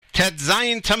Tet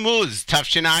Zayin Tammuz,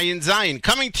 Tafshin Ayin Zayin,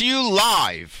 coming to you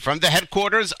live from the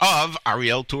headquarters of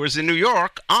Ariel Tours in New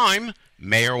York. I'm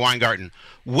Mayor Weingarten.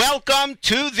 Welcome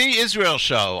to the Israel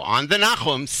Show on the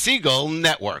Nachum Segal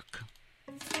Network.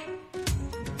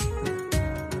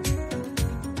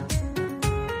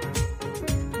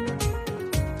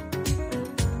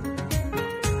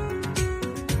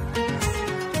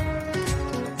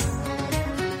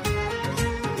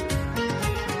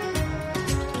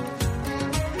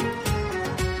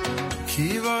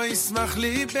 ישמח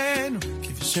ליבנו,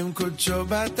 כי בשם קודשו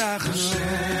בטחנו.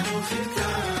 השם הוא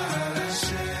חיכה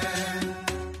לשם.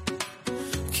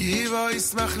 כי בו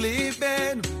ישמח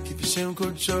ליבנו, כי בשם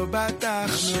קודשו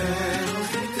בטחנו. השם הוא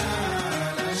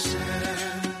חיכה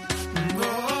לשם.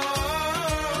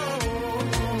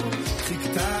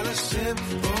 חיכתה לשם.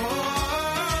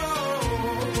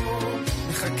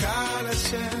 מחכה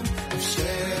לשם.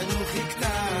 השם הוא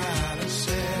חיכתה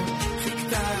לשם.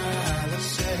 חיכתה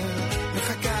לשם.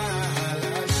 מחכה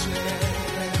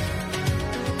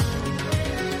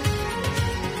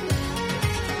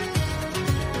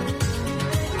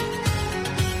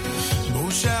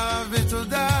שער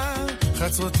ותודה,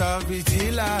 חצרותיו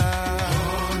בתהילה.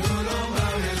 הודו לו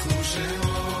ברכו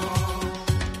שמו.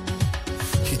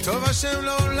 כי טוב השם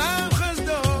לעולם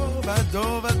חסדו,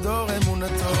 בדור ודור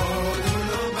אמונתו. הודו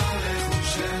לו ברכו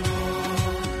שמו.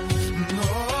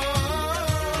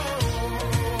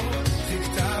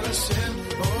 חיכתה לשם.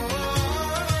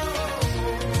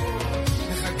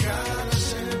 מחכה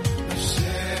לשם.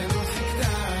 השם לא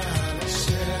חיכתה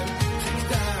לשם.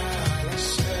 חיכתה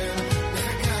לשם.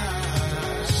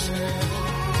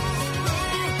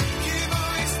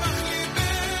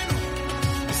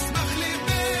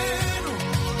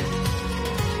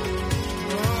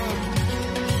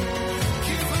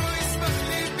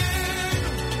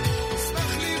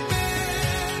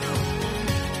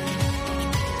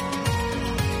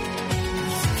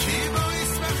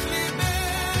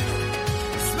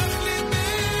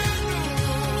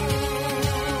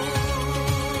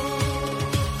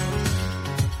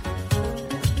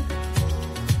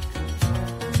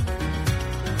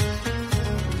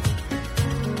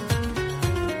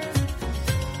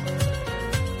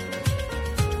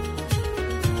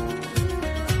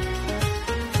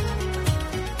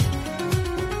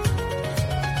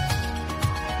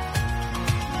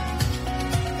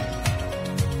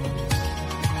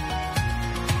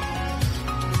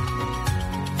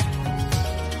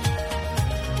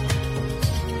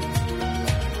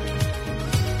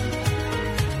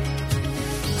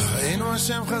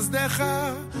 השם חסדך,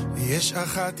 ויש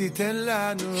אחת תיתן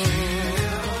לנו.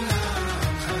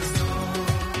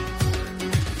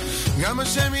 גם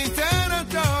השם ייתן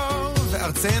אותו,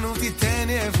 וארצנו תיתן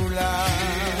יבולה.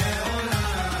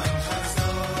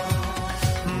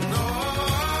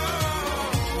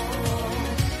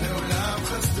 לעולם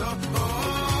חסדו,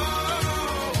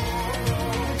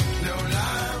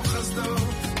 לעולם חסדו,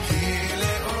 כי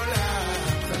לעולם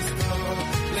חסדו,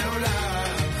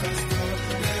 לעולם חסדו,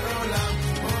 לעולם.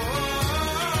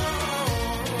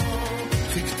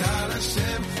 חיכתה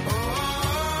לשם,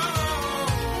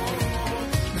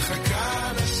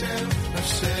 מחכה לשם,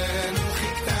 נפשנו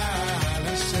חיכתה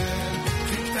לשם,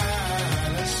 חיכתה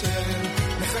לשם,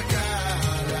 מחכה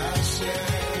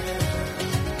לשם.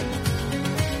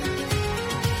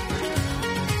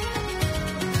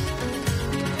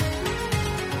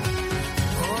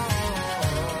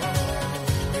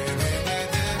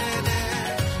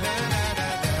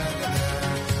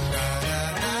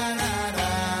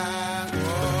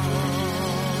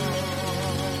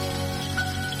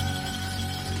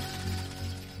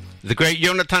 The great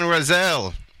Yonatan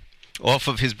Razel, off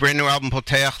of his brand new album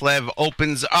Poteach Lev,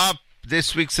 opens up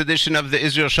this week's edition of the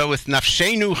Israel Show with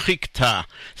Nafshenu Chikta.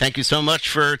 Thank you so much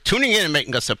for tuning in and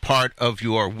making us a part of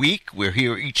your week. We're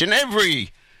here each and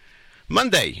every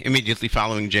Monday, immediately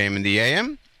following JM in the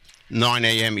AM, 9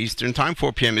 a.m. Eastern Time,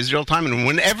 4 p.m. Israel Time, and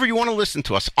whenever you want to listen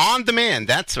to us, on demand,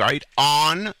 that's right,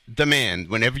 on demand.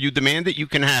 Whenever you demand it, you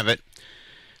can have it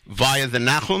via the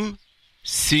Nachum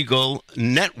Segal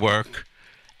Network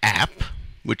app,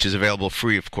 which is available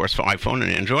free, of course, for iPhone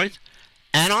and Android,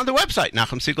 and on the website,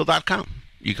 NachumSegal.com.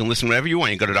 You can listen wherever you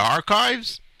want. You go to the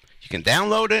archives, you can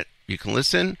download it, you can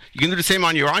listen. You can do the same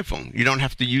on your iPhone. You don't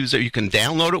have to use it. You can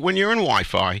download it when you're in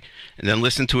Wi-Fi, and then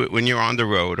listen to it when you're on the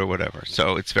road or whatever.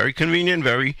 So it's very convenient,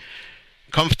 very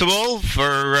comfortable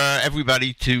for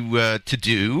everybody to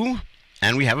do.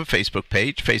 And we have a Facebook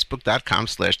page,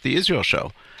 facebook.com/The Israel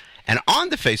Show. And on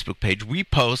the Facebook page, we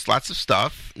post lots of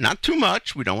stuff, not too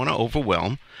much, we don't want to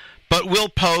overwhelm, but we'll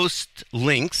post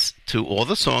links to all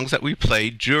the songs that we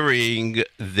played during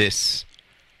this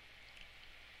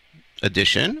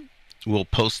edition, we'll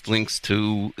post links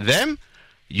to them,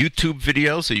 YouTube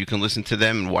videos, so you can listen to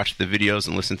them and watch the videos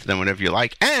and listen to them whenever you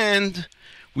like. And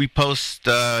we post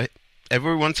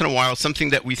every once in a while something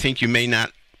that we think you may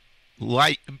not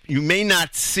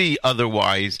see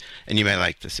otherwise, and you may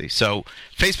like to see. So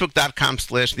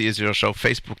Facebook.com/The Israel Show,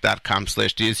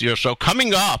 Facebook.com/The Israel Show.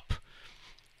 Coming up,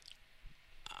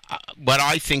 what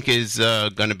I think is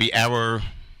going to be our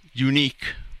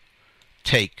unique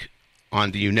take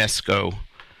on the UNESCO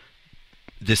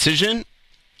decision.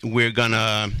 We're going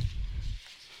to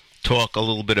talk a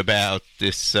little bit about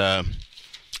this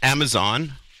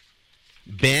Amazon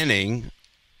banning,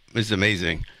 is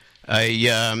amazing,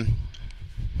 a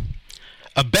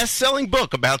best-selling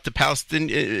book about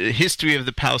the history of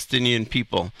the Palestinian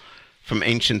people from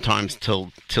ancient times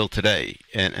till today,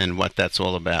 and what that's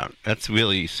all about. That's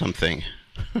really something.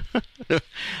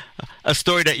 A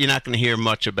story that you're not going to hear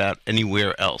much about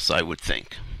anywhere else, I would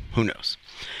think. Who knows?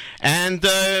 And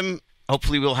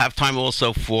hopefully we'll have time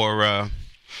also for a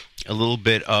little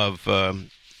bit of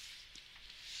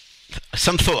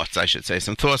some thoughts, I should say.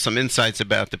 Some thoughts, some insights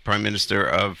about the Prime Minister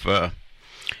of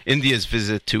India's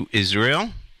visit to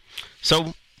Israel.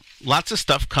 So lots of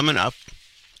stuff coming up.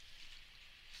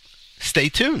 Stay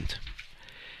tuned.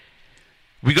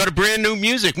 We go to brand new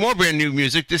music, more brand new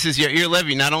music. This is Yair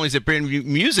Levy. Not only is it brand new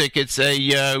music, it's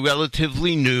a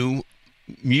relatively new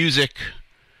music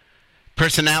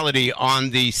personality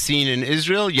on the scene in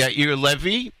Israel. Yair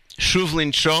Levy, Shuv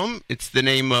Linshom. It's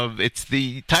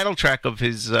the title track of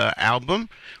his album.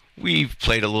 We've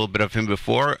played a little bit of him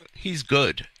before. He's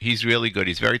good. He's really good.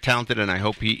 He's very talented, and I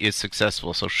hope he is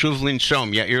successful. So Shuv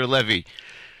Linshom, Yair Levy,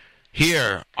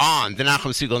 here on the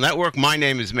Nachum Segal Network. My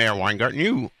name is Meir Weingarten.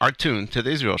 You are tuned to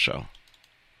the Israel Show.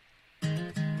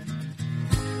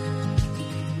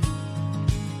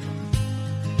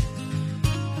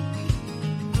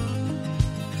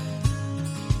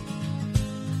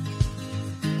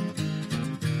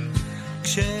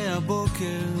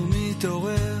 כשהבוקר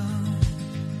מתעורר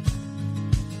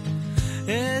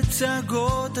את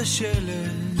צגות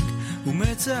השלג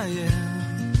ומצייר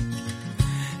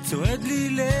צועד לי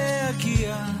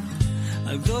להגיע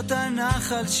על גדות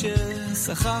הנחל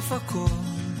שסחף הכל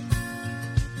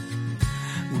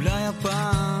אולי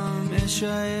הפעם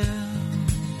אשאר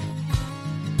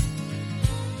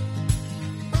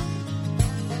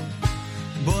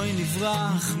בואי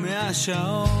נברח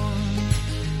מהשעון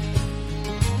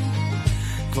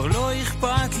כבר לא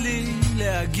אכפת לי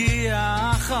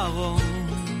להגיע אחרון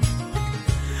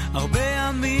הרבה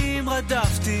ימים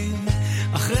רדפתי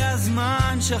אחרי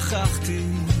הזמן שכחתי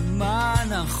מה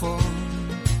נכון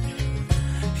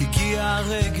הגיע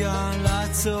הרגע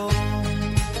לעצור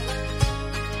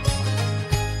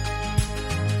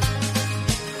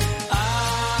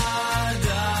עד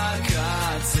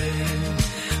הקצה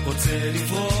רוצה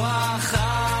לברוח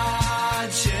עד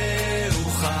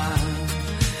שאוכל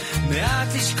מעט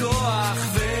לשכוח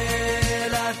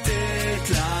ולתת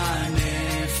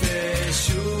לנפש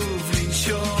שוב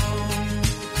לנשום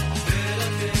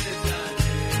ולתת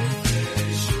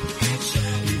לנפש שוב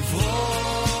לנשום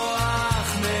לברוח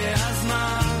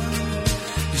מהזמן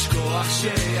לשכוח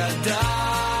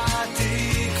שידעתי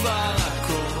כבר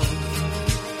הכל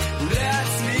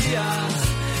ולהצליח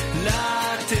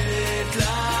לתת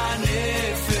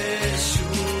לנפש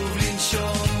שוב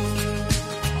לנשום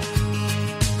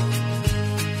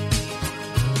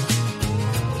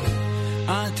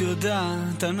את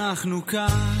יודעת, אנחנו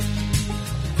כאן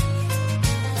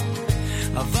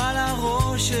אבל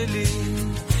הראש שלי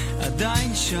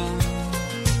עדיין שם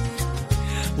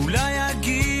אולי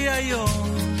יגיע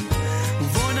יום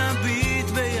ובוא נביט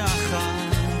ביחד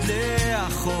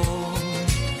לאחור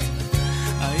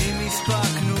האם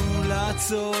הספקנו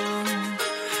לעצור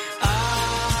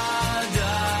עד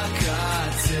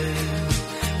הקצה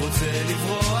רוצה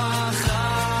לברוח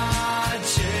עד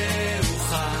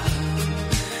שאוכל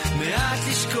מעט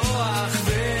לשכוח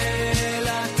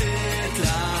ולתת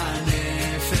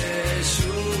לנפש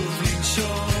שוב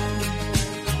לנשום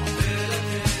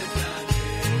ולתת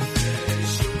לנפש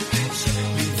שוב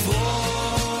לנשום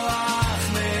לברוח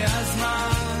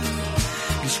מהזמן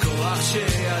לשכוח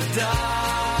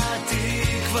שידעתי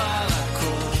כבר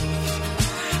הכל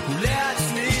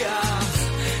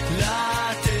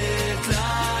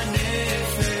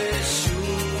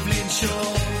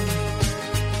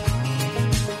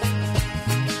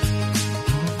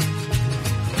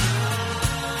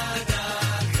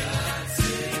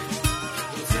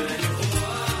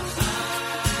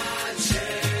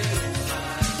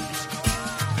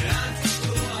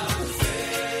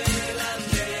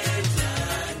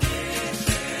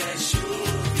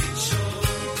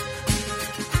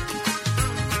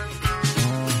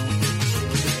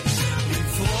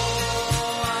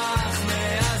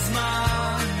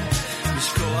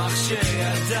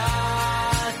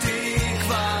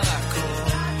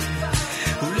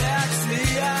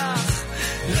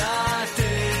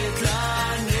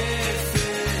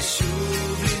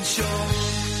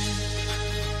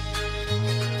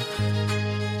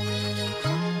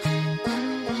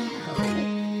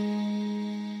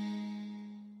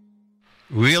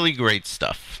really great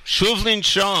stuff. Shuvlin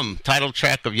Shom, title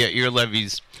track of Yair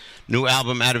Levi's new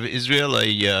album out of Israel,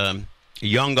 a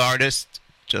young artist,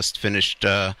 just finished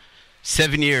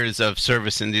 7 years of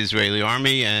service in the Israeli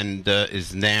army and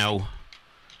is now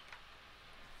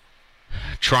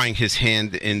trying his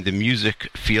hand in the music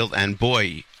field. And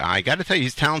boy, I got to tell you,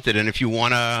 he's talented. And if you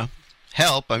want to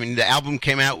help, I mean, the album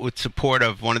came out with support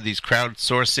of one of these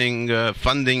crowdsourcing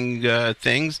funding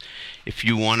things. If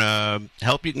you want to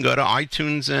help, you can go to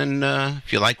iTunes, and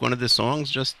if you like one of the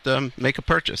songs, just make a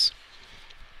purchase.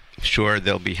 I'm sure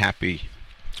they'll be happy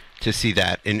to see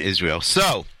that in Israel.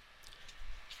 So,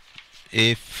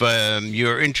 if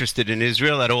you're interested in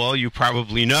Israel at all, you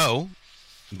probably know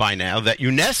by now that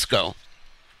UNESCO,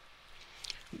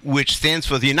 which stands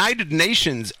for the United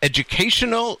Nations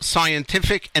Educational,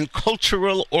 Scientific, and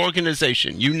Cultural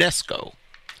Organization, UNESCO,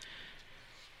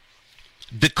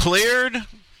 declared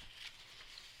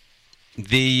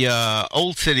the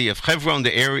old city of Hebron,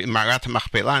 the area, Marat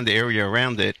Machpelah, and the area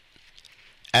around it,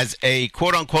 as a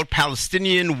quote-unquote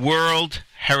Palestinian World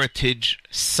Heritage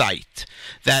Site.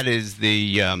 That is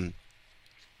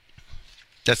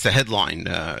that's the headline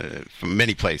from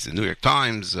many places, New York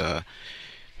Times,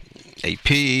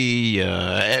 AP, you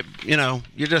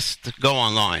just go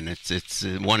online. It's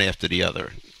one after the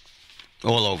other,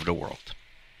 all over the world.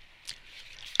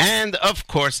 And, of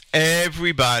course,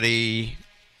 everybody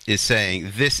is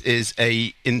saying this is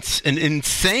an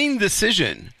insane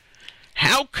decision.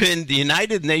 How can the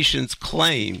United Nations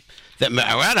claim that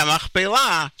Ma'arat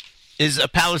HaMachpelah is a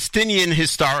Palestinian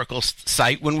historical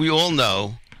site when we all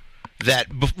know that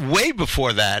way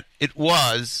before that it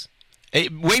was,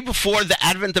 way before the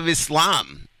advent of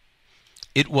Islam,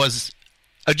 it was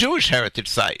a Jewish heritage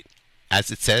site, as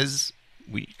it says,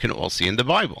 we can all see in the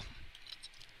Bible.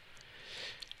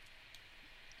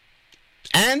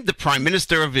 And the Prime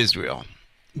Minister of Israel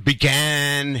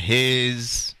began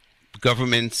his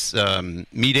government's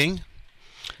meeting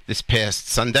this past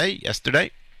Sunday,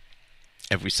 yesterday.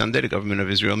 Every Sunday the government of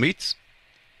Israel meets.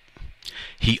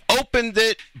 He opened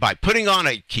it by putting on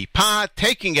a kippah,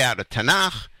 taking out a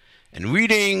Tanakh, and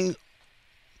reading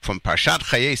from Parshat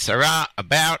Chayei Sarah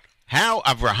about how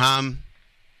Abraham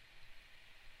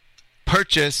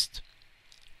purchased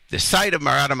the site of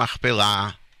Marat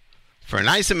HaMachpelah for a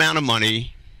nice amount of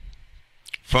money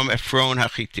from Ephron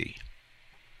HaChiti.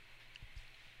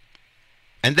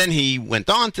 And then he went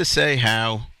on to say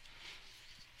how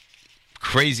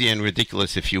crazy and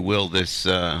ridiculous, if you will, this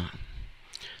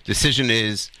decision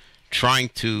is, trying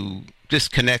to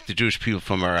disconnect the Jewish people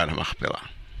from Marat HaMachpelah.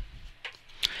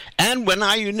 And when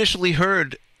I initially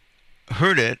heard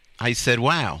it, I said,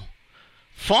 wow,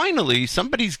 finally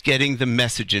somebody's getting the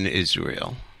message in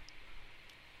Israel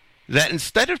that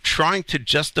instead of trying to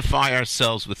justify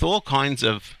ourselves with all kinds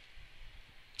of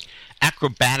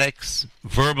acrobatics,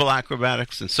 verbal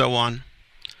acrobatics, and so on,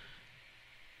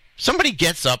 somebody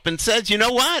gets up and says, you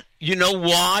know what? You know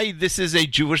why this is a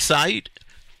Jewish site?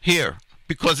 Here,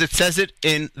 because it says it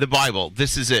in the Bible.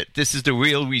 This is it. This is the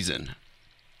real reason.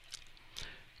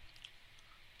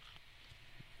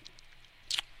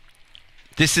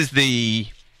 This is the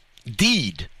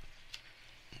deed,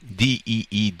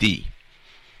 D-E-E-D,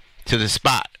 to the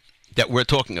spot that we're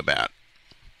talking about.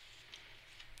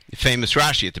 The famous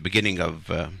Rashi at the beginning of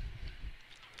the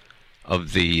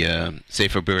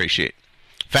Sefer Bereshit.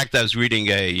 In fact, I was reading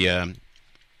a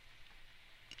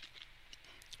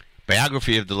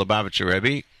biography of the Lubavitcher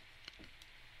Rebbe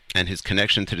and his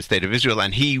connection to the state of Israel,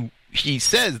 and he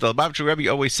says, the Lubavitcher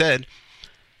Rebbe always said,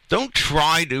 don't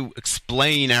try to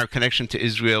explain our connection to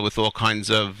Israel with all kinds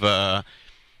of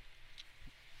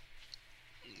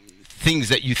things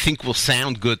that you think will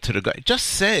sound good to the guy. Just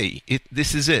say,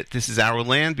 this is it. This is our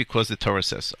land because the Torah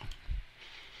says so.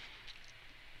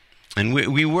 And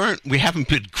we haven't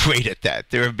been great at that.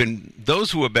 There have been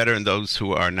those who are better and those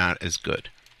who are not as good.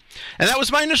 And that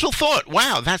was my initial thought.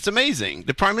 Wow, that's amazing.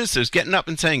 The Prime Minister is getting up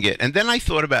and saying it. And then I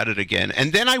thought about it again.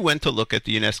 And then I went to look at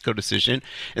the UNESCO decision.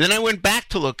 And then I went back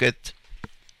to look at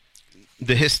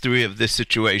the history of this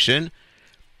situation.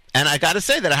 And I got to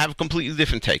say that I have a completely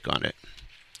different take on it.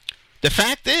 The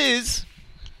fact is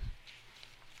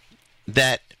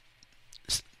that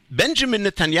Benjamin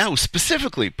Netanyahu,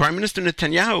 specifically Prime Minister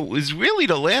Netanyahu, is really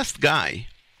the last guy,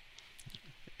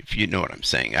 if you know what I'm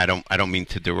saying, I don't mean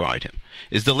to deride him,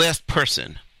 is the last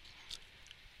person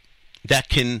that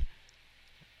can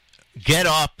get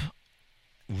up,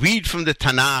 read from the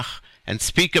Tanakh, and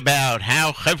speak about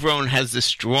how Hebron has this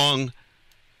strong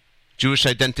Jewish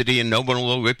identity and no one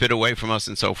will rip it away from us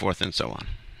and so forth and so on.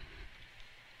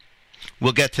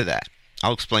 We'll get to that.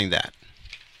 I'll explain that.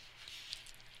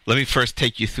 Let me first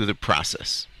take you through the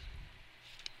process.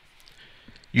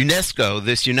 UNESCO,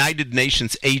 this United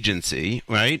Nations agency,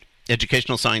 right,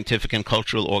 educational, scientific, and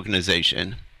cultural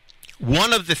organization,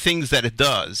 one of the things that it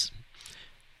does,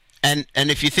 and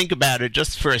if you think about it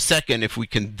just for a second, if we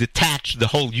can detach the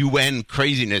whole UN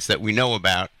craziness that we know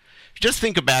about, just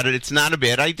think about it, it's not a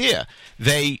bad idea.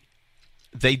 They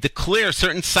declare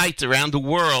certain sites around the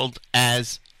world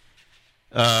as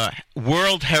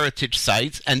World Heritage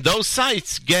Sites, and those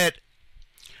sites get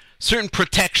certain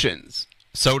protections,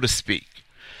 so to speak.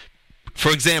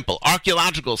 For example,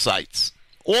 archaeological sites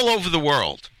all over the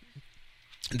world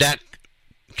that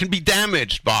can be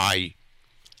damaged by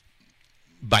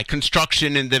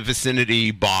construction in the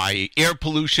vicinity, by air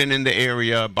pollution in the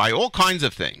area, by all kinds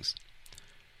of things.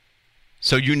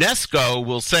 So UNESCO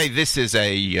will say this is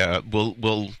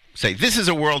will say this is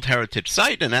a World Heritage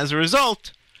Site, and as a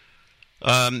result,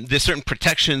 there's certain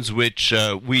protections which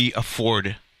we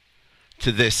afford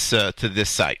to this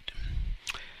site.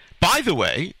 By the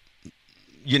way,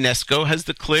 UNESCO has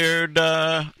declared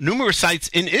numerous sites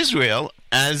in Israel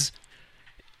as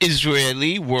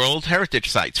Israeli World Heritage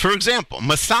Sites. For example,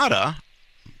 Masada,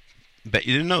 bet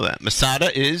you didn't know that,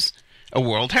 Masada is a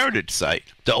World Heritage Site.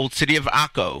 The old city of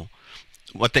Akko,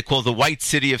 what they call the White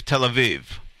City of Tel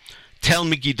Aviv, Tel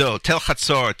Megiddo, Tel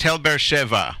Chatzor, Tel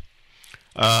Beersheva,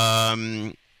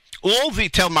 all the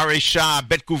Tel Maresha,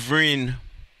 Bet Guvrin,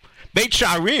 Beit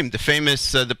Sha'arim, the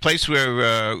famous, the place where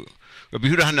Rabbi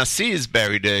Yehuda HaNasi is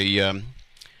buried.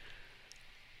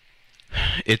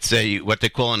 It's what they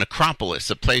call an acropolis,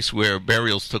 a place where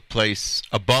burials took place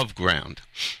above ground.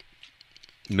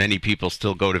 Many people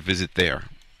still go to visit there.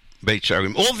 Beit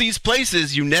Sha'arim. All these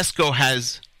places UNESCO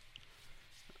has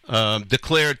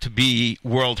declared to be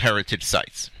World Heritage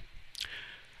Sites.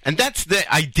 And that's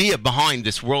the idea behind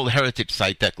this World Heritage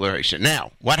Site declaration.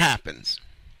 Now, what happens?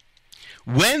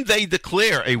 When they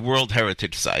declare a World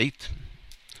Heritage Site,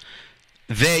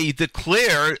 they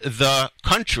declare the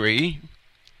country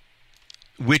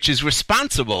which is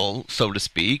responsible, so to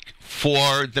speak,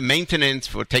 for the maintenance,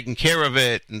 for taking care of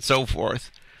it, and so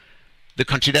forth, the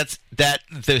country that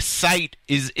the site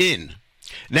is in.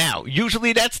 Now,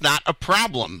 usually that's not a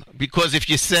problem, because if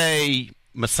you say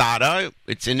Masada,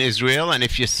 it's in Israel, and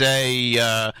if you say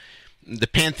the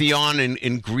Pantheon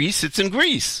in Greece, it's in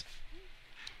Greece.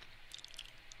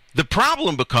 The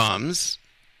problem becomes,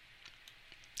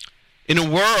 in a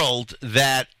world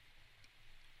that,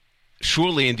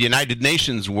 surely in the United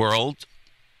Nations world,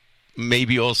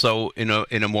 maybe also in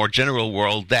a more general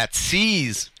world, that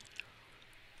sees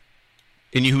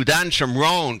in Yehudan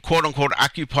Shomron, quote-unquote,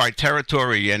 occupied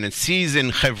territory, and it sees in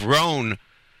Hebron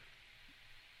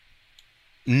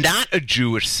not a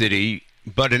Jewish city,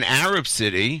 but an Arab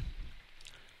city,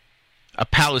 a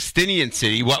Palestinian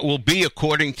city, what will be,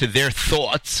 according to their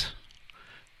thoughts,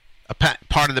 a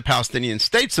part of the Palestinian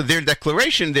state. So their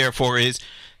declaration, therefore, is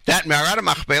that Me'arat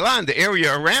HaMachpelah and the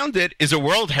area around it is a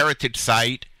World Heritage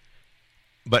Site,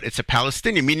 but it's a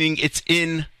Palestinian, meaning it's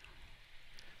in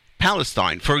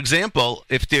Palestine. For example,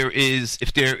 if there is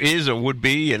or would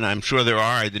be, and I'm sure there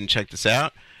are, I didn't check this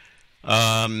out,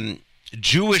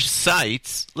 Jewish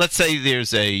sites, let's say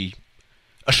there's a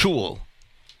shul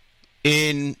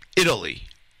in Italy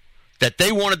that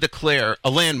they want to declare a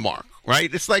landmark,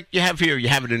 right? It's like you have here, you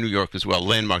have it in New York as well,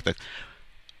 landmark.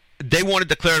 They want to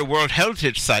declare it a World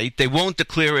Heritage Site. They won't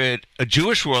declare it a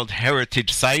Jewish World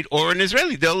Heritage Site or an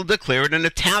Israeli. They'll declare it an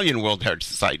Italian World Heritage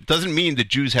Site. It doesn't mean the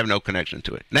Jews have no connection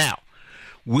to it. Now,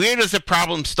 where does the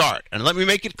problem start? And let me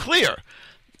make it clear.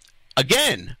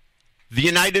 Again, the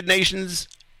United Nations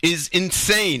is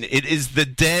insane. It is the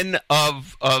den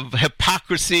of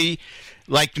hypocrisy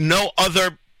like no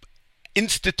other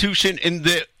institution in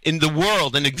the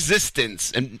world in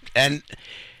existence, and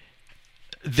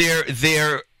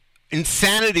their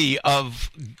insanity of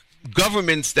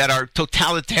governments that are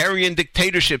totalitarian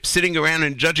dictatorships sitting around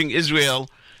and judging Israel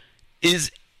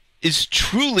is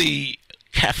truly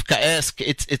Kafkaesque.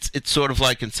 It's sort of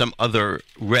like in some other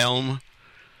realm.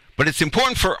 But it's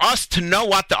important for us to know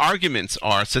what the arguments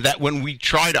are so that when we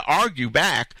try to argue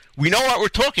back, we know what we're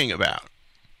talking about.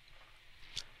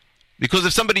 Because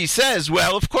if somebody says,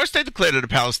 well, of course they declared it a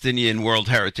Palestinian World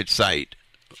Heritage Site,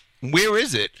 where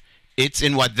is it? It's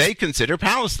in what they consider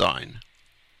Palestine.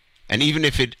 And even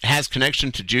if it has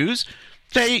connection to Jews,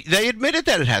 they admitted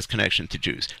that it has connection to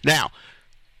Jews. Now,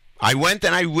 I went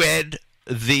and I read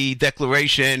the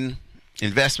declaration,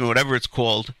 investment, whatever it's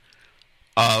called,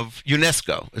 of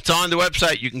UNESCO. It's on the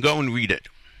website. You can go and read it.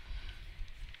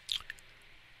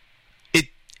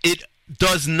 It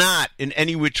does not in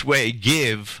any which way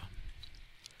give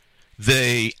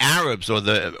the Arabs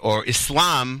or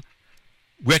Islam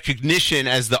recognition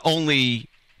as the only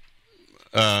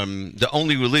the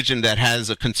only religion that has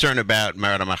a concern about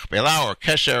Me'arat HaMachpelah or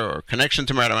Kesher or connection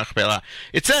to Me'arat HaMachpelah.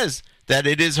 It says that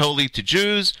it is holy to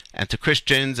Jews and to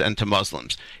Christians and to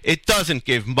Muslims. It doesn't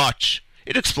give much.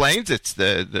 It explains it's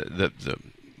the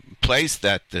place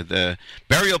that the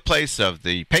burial place of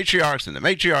the patriarchs and the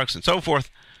matriarchs and so forth.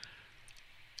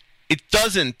 It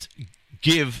doesn't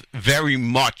give very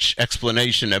much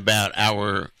explanation about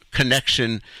our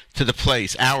connection to the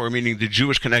place, our meaning the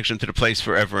Jewish connection to the place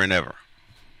forever and ever.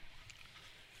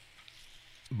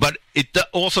 But it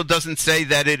also doesn't say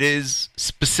that it is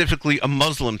specifically a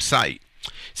Muslim site.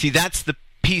 See, that's the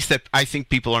piece that I think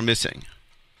people are missing.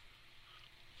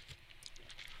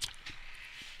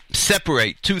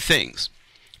 Separate two things.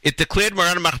 It declared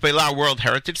Me'arat HaMachpelah a World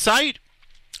Heritage Site,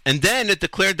 and then it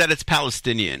declared that it's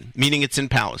Palestinian, meaning it's in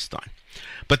Palestine.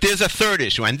 But there's a third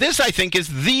issue, and this, I think,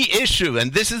 is the issue,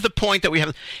 and this is the point that we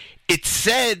have. It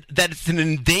said that it's an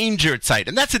endangered site,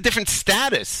 and that's a different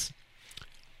status.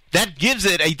 That gives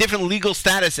it a different legal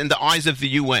status in the eyes of the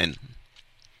UN.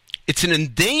 It's an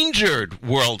endangered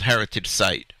World Heritage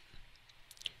Site.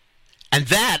 And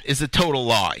that is a total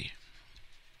lie.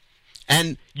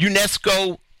 And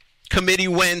UNESCO committee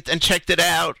went and checked it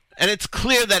out, and it's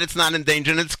clear that it's not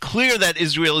endangered, and it's clear that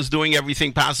Israel is doing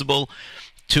everything possible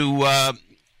to,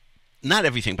 not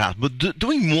everything possible, but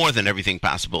doing more than everything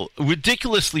possible,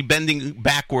 ridiculously bending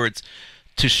backwards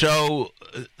to show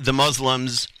the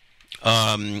Muslims,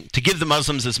 to give the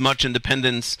Muslims as much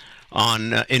independence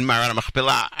in Me'arat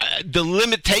HaMachpelah. The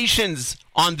limitations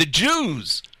on the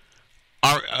Jews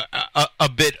are a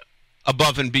bit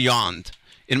above and beyond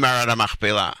in Me'arat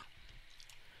HaMachpelah.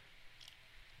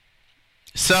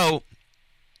 So,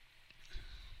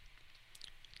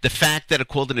 the fact that it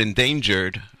called it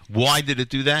endangered, why did it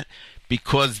do that?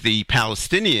 Because the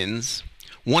Palestinians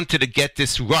wanted to get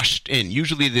this rushed in.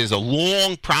 Usually there's a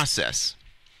long process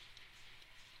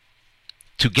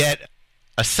to get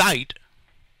a site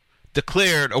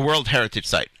declared a World Heritage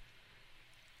Site.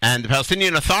 And the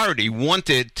Palestinian Authority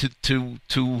wanted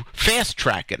to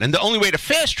fast-track it. And the only way to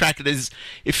fast-track it is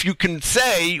if you can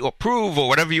say or prove or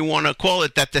whatever you want to call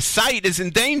it that the site is in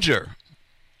danger.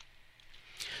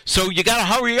 So you got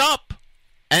to hurry up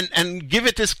and give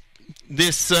it this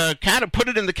put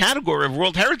it in the category of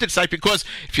World Heritage Site, because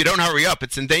if you don't hurry up,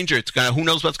 it's in danger. Who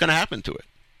knows what's going to happen to it.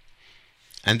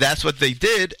 And that's what they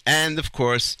did. And, of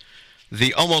course,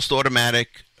 the almost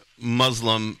automatic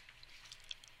Muslim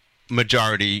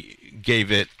majority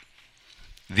gave it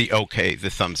the okay, the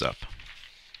thumbs up.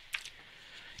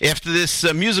 After this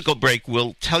musical break,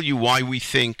 we'll tell you why we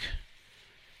think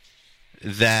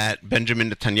that Benjamin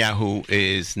Netanyahu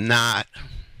is not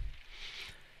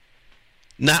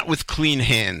with clean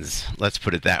hands, let's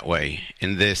put it that way,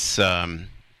 in this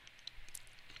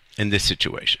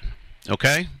situation.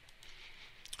 Okay?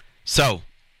 So,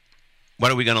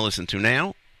 what are we going to listen to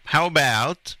now? How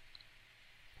about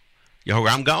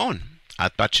Yehoram Gaon,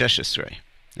 At Bat Sheshesrei.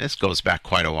 This goes back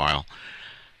quite a while.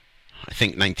 I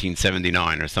think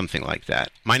 1979 or something like that.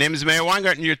 My name is Meir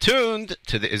Weingart, and you're tuned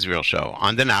to The Israel Show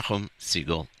on the Nachum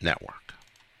Segal Network.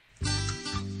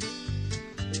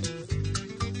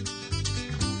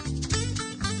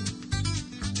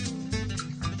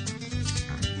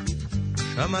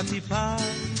 שמעתי פעם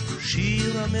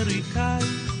שיר אמריקאי,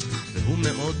 והוא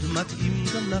מאוד מתאים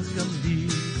גם לך גם לי.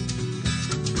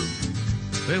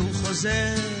 והוא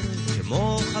חוזר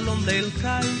כמו חלום ליל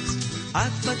קיץ,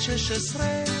 את בת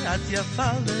 16, את יפה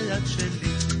ואת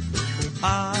שלי.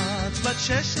 את בת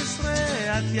 16,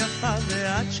 את יפה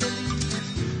ואת שלי.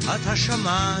 את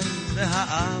השמיים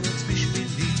והארץ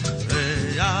בשבילי,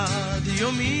 ועד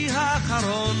יומי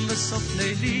האחרון בסוף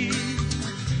לילי,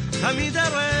 תמיד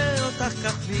אראה אותך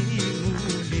כך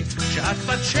נעימולי. שאת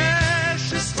בת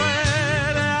 16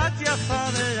 ואת יפה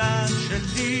ואת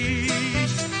שלי.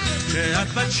 שאת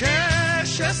בת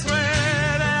 16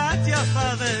 ואת יפה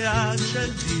ואת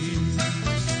שלי.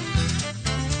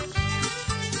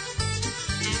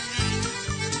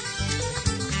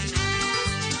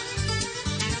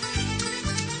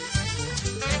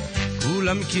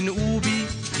 כולם קינאו בי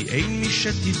כי אין מי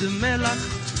שתדמה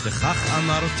לך, וכך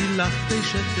אמרתי לך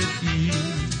תשתפי.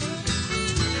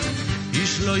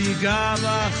 איש לא ייגע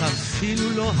בך אפילו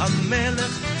לא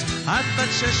המלך, את בת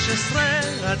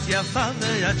 16, את יפה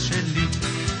ואת שלי.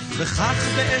 וכך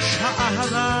באש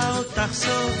האהבה אותך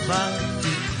סובבתי,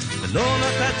 ולא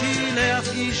נתתי לאף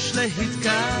איש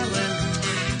להתקרב.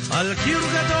 על קיר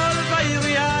גדול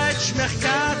בעירייה את שמך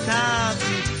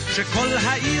כתבתי, שכל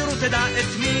העיר תדע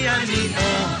את מי אני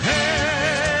אוהב.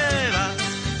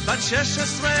 בת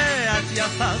 16, את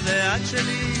יפה ואת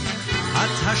שלי, את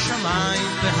השמיים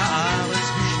והארץ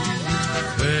בשבילי.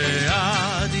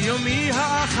 ועד יומי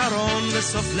האחרון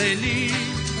בסוף לילי,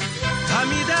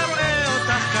 תמיד אראה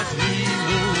אותך כך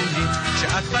ממולי,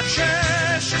 כשאת בת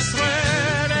 16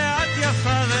 ואת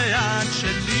יפה ואת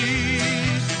שלי,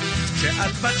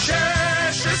 כשאת בת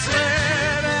 16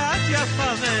 ואת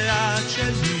יפה ואת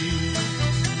שלי.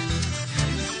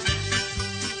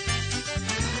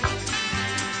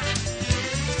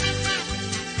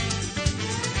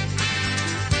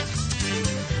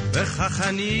 וכך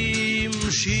אני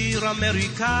עם שיר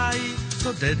אמריקאי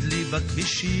נודד לי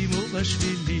בכבישים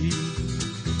ובשבילים,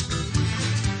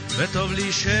 וטוב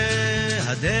לי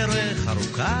שהדרך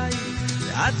ארוכה היא,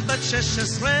 ואת בת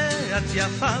 16 את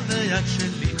יפה ואת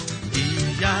שלי,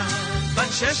 את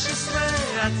בת 16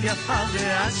 את יפה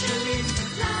ואת שלי,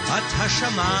 את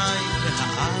השמיים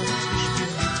והארץ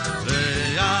בשבילי,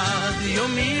 ועד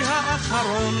יומי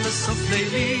האחרון בסוף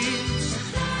לילי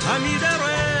תמיד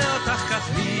אראה אותך כך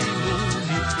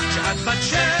ממולי, שאת בת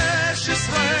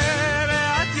 16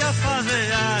 ואת יפה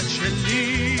ואת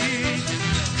שלי,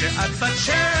 שאת בת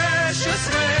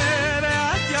 16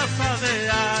 ואת יפה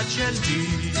ואת שלי,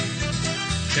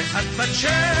 שאת בת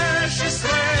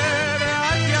 16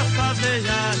 ואת יפה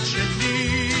ואת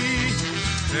שלי,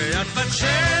 שאת בת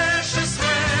 16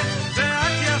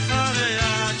 ואת יפה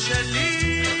ואת שלי.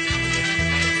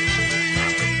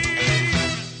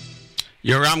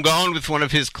 Yoram Gaon with one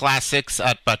of his classics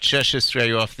at Bat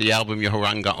Sheshes off the album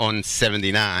Yoram Gaon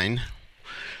 79.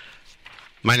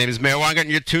 My name is Meir Weingarten, and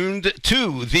you're tuned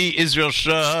to The Israel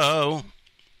Show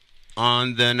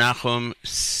on the Nachum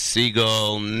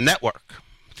Segal Network.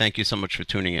 Thank you so much for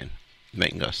tuning in,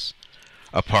 making us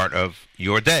a part of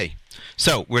your day.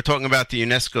 So, we're talking about the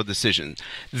UNESCO decision.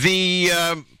 The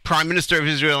Prime Minister of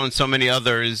Israel and so many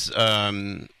others,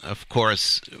 of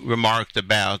course, remarked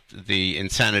about the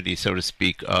insanity, so to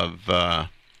speak, of the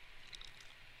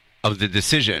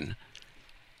decision.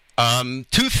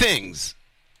 Two things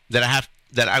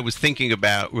that I was thinking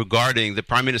about regarding the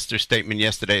Prime Minister's statement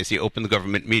yesterday as he opened the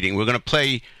government meeting. We're going to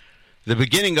play the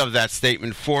beginning of that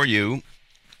statement for you.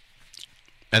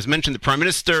 As mentioned, the Prime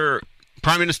Minister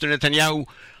Netanyahu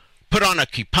put on a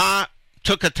kippah,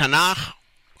 took a Tanakh,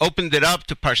 opened it up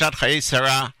to Parshat Chayei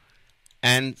Sarah,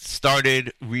 and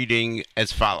started reading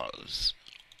as follows.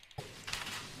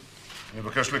 אני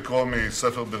מבקש לקרוא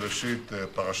מספר בראשית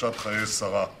פרשת חיי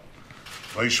שרה.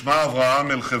 וישמע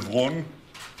אברהם אל חברון,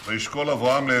 וישקול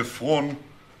אברהם לעפרון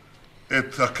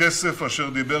את הכסף אשר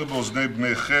דיבר באוזני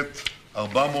בני חת,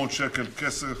 400 שקל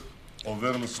כסף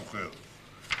עובר לסוחר.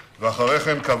 ואחרי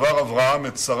כן קבר אברהם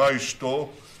את שרה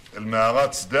אשתו אל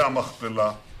מערת שדה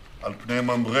המכפלה, על פני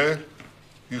ממרא,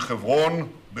 היא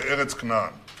חברון בארץ כנען.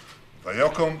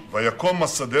 ויקום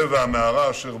השדה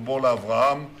והמערה אשר בו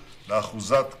לאברהם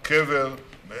לאחוזת קבר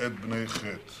מאת בני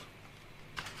חת.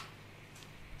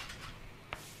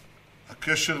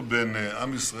 הקשר בין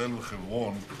עם ישראל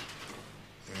וחברון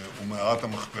ומערת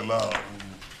המכפלה הוא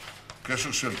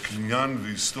קשר של קניין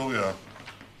והיסטוריה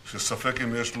שספק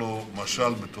אם יש לו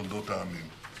משל בתולדות העמים.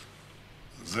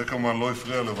 זה כמובן לא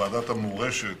הפריע לוועדת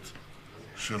המורשת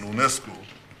של אונסקו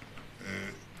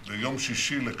ביום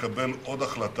שישי לקבל עוד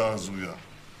החלטה הזויה.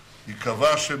 היא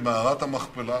קבעה שמערת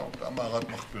המכפלה, אותה מערת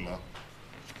מכפלה,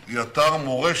 היא אתר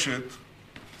מורשת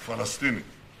פלסטיני.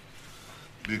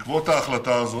 בעקבות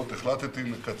ההחלטה הזאת החלטתי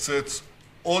לקצץ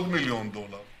עוד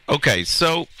 $1,000,000. Okay,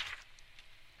 so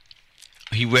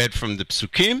he read from the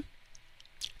Psukim,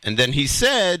 and then he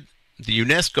said the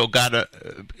UNESCO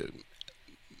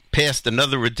passed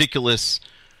another ridiculous,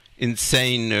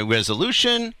 insane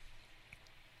resolution.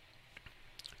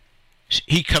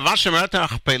 He kavash Marat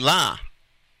Machpelah.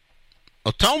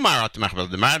 Oto Marat Machpelah,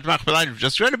 the Marat Machpelah I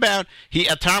just read about, he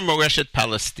atar moreshet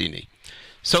Palestini.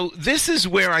 So this is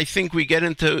where I think we get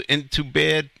into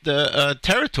bad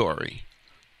territory.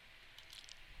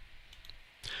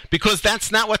 Because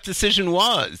that's not what the decision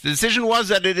was. The decision was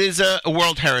that it is a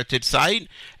World Heritage Site,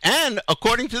 and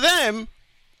according to them,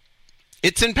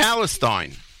 it's in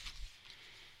Palestine.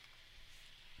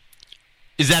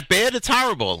 Is that bad? It's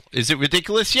horrible. Is it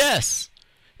ridiculous? Yes.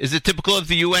 Is it typical of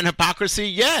the UN hypocrisy?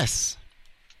 Yes.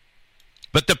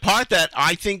 But the part that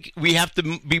I think we have to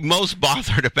be most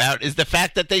bothered about is the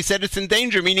fact that they said it's in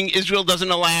danger, meaning Israel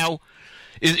doesn't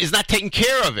is not taking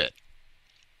care of it.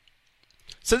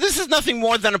 So this is nothing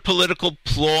more than a political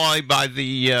ploy by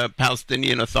the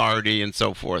Palestinian Authority and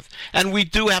so forth. And we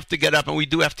do have to get up and we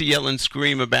do have to yell and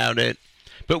scream about it.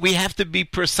 But we have to be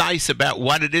precise about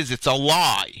what it is. It's a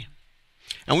lie.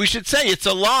 And we should say it's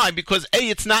a lie because A,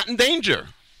 it's not in danger.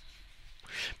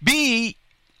 B,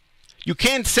 you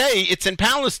can't say it's in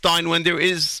Palestine when there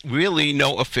is really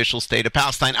no official state of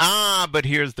Palestine. But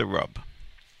here's the rub.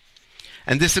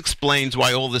 And this explains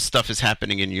why all this stuff is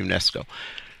happening in UNESCO.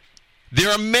 There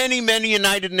are many, many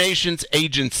United Nations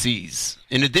agencies.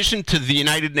 In addition to the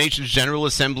United Nations General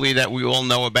Assembly that we all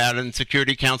know about and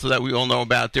Security Council that we all know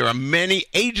about, there are many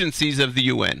agencies of the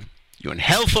UN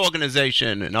Health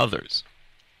Organization and others.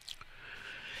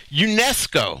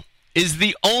 UNESCO is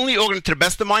the only to the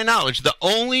best of my knowledge, the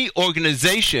only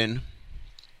organization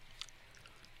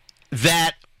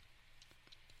that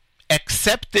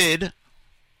accepted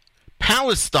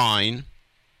Palestine,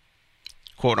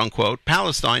 quote unquote,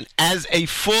 Palestine, as a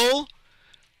full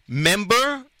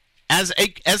member, as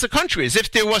a country, as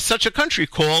if there was such a country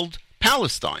called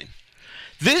Palestine.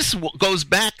 This goes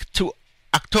back to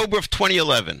October of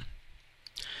 2011.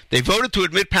 They voted to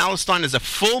admit Palestine as a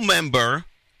full member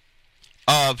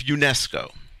of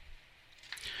UNESCO.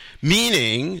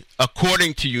 Meaning,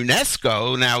 according to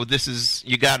UNESCO, now this is,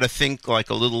 you got to think like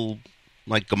a little,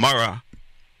 like Gemara.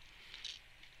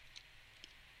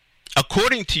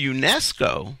 According to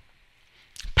UNESCO,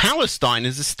 Palestine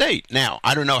is a state. Now,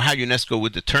 I don't know how UNESCO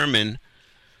would determine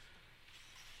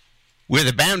where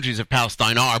the boundaries of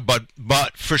Palestine are,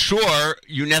 but for sure,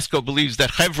 UNESCO believes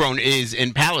that Hebron is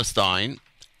in Palestine,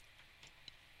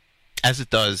 as it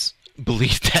does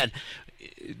believe that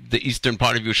the eastern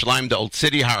part of Yerushalayim, the Old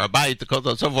City, Har HaBayit, the Kotel,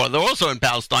 and so forth, they're also in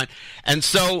Palestine. And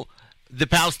so the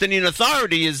Palestinian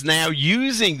Authority is now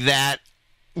using that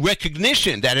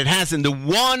recognition that it has in the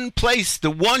one place,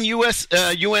 the one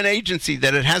UN agency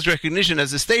that it has recognition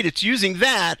as a state. It's using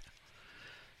that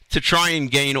to try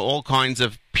and gain all kinds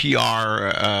of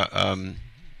PR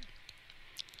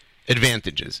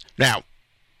advantages. Now,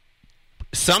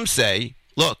 some say,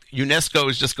 look, UNESCO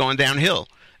is just going downhill.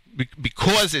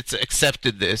 Because it's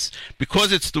accepted this,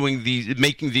 because it's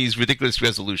making these ridiculous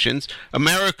resolutions.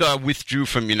 America withdrew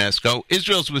from UNESCO.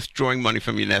 Israel's withdrawing money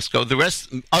from UNESCO. The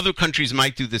rest, other countries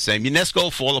might do the same. UNESCO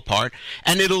will fall apart,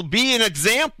 and it'll be an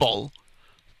example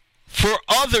for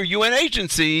other UN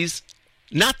agencies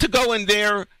not to go in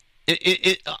there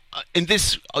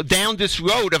down this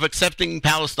road of accepting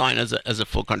Palestine as a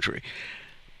full country.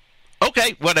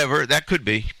 Okay, whatever, that could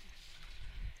be.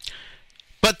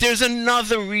 But there's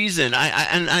another reason,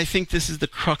 and I think this is the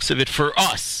crux of it for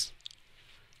us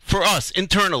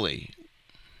internally.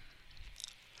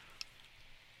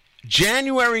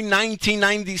 January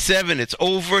 1997, it's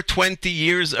over 20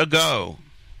 years ago,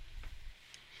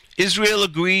 Israel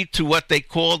agreed to what they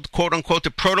called, quote unquote,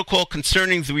 the protocol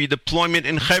concerning the redeployment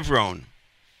in Hebron,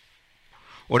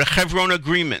 or the Hebron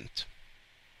Agreement,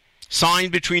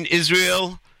 signed between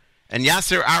Israel and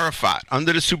Yasser Arafat,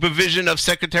 under the supervision of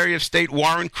Secretary of State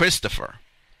Warren Christopher,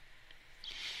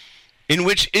 in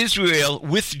which Israel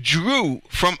withdrew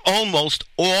from almost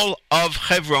all of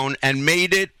Hebron and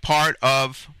made it part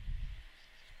of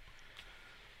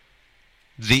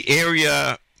the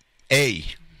Area A,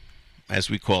 as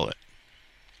we call it,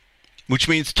 which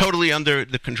means totally under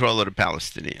the control of the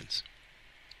Palestinians.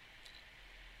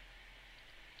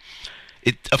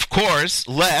 It, of course,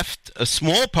 left a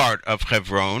small part of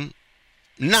Hebron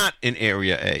not in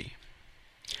Area A.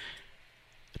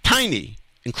 Tiny,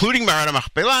 including Marat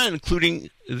HaMachpelah,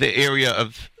 including the area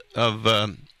of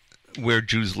where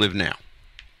Jews live now.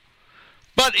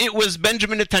 But it was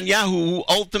Benjamin Netanyahu who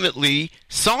ultimately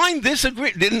signed this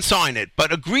agreement, didn't sign it,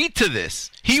 but agreed to this.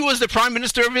 He was the Prime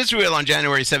Minister of Israel on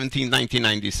January 17,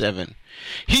 1997.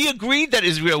 He agreed that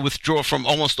Israel withdraw from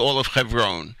almost all of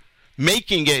Hebron,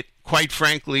 making it, quite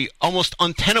frankly, almost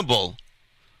untenable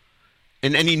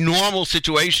in any normal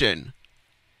situation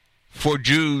for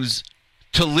Jews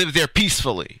to live there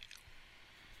peacefully.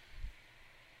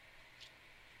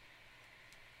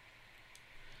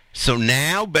 So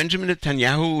now Benjamin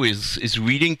Netanyahu is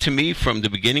reading to me from the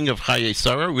beginning of Chayei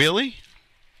Sarah? Really?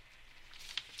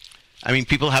 I mean,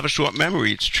 people have a short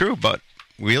memory, it's true, but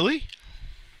really?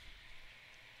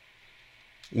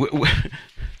 Where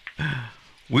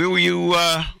were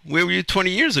you 20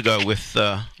 years ago with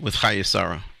Chayei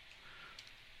Sarah?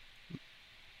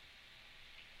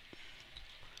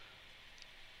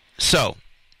 So,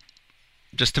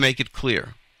 just to make it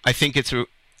clear, I think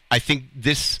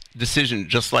this decision,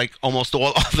 just like almost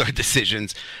all other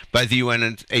decisions by the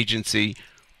UN agency,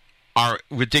 are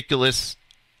ridiculous,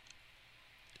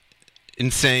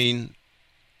 insane,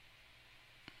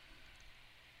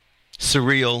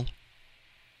 surreal,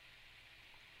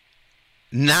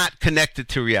 not connected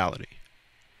to reality.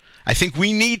 I think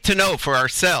we need to know for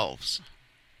ourselves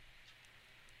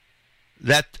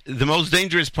that the most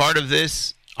dangerous part of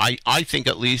this, I think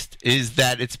at least, is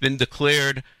that it's been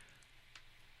declared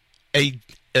a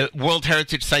World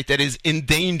Heritage Site that is in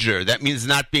danger. That means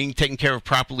not being taken care of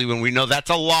properly, when we know that's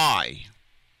a lie.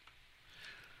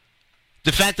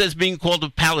 The fact that it's being called a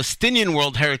Palestinian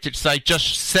World Heritage Site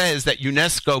just says that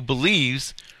UNESCO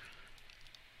believes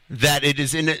that it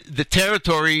is in the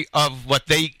territory of what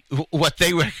they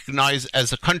recognize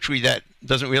as a country that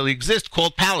doesn't really exist,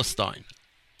 called Palestine.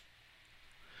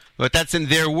 But that's in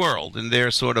their world, in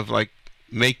their sort of like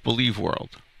make-believe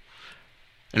world.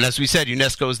 And as we said,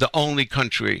 UNESCO is the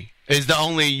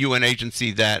only UN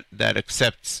agency that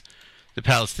accepts the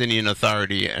Palestinian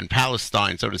Authority and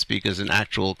Palestine, so to speak, as an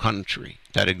actual country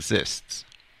that exists.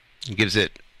 It gives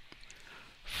it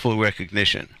full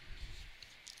recognition.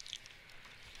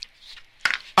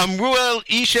 Amruel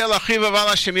Ishel Achiv Aval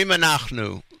Hashemim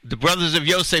Anachnu. The brothers of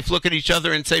Yosef look at each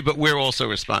other and say, but we're also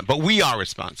responsible. But we are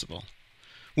responsible.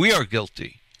 We are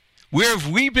guilty. Where have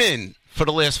we been for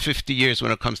the last 50 years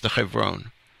when it comes to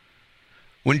Hebron?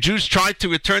 When Jews tried to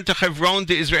return to Hebron,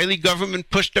 the Israeli government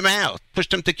pushed them out,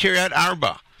 pushed them to Kiryat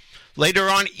Arba. Later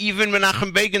on, even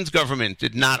Menachem Begin's government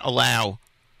did not allow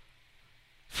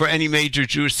for any major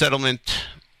Jewish settlement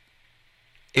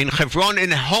in Hebron,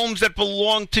 in homes that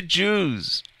belonged to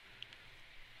Jews.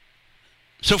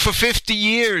 So for 50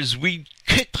 years, we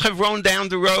kicked Hebron down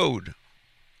the road.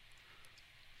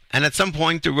 And at some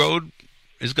point, the road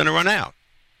is going to run out.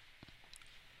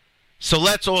 So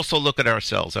let's also look at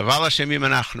ourselves. Aval Hashemim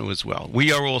Anachnu as well.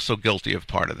 We are also guilty of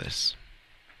part of this.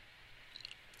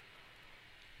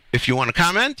 If you want to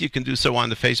comment, you can do so on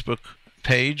the Facebook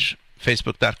page,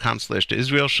 facebook.com/The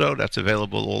Israel Show. That's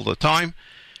available all the time.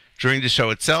 During the show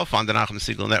itself, on the Nachum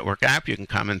Segal Network app, you can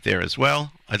comment there as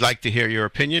well. I'd like to hear your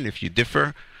opinion. If you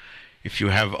differ, if you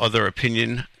have other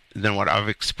opinion than what I've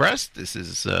expressed, this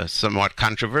is somewhat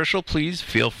controversial, please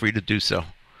feel free to do so.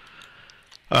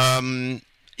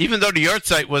 Even though the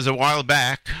yahrzeit was a while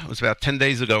back, it was about 10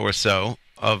 days ago or so,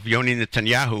 of Yoni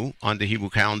Netanyahu on the Hebrew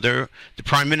calendar, the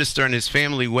Prime Minister and his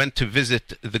family went to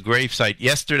visit the gravesite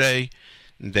yesterday.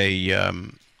 They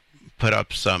put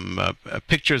up some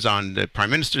pictures on the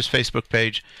Prime Minister's Facebook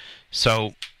page,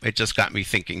 so it just got me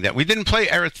thinking that we didn't play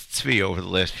Eretz Tzvi over the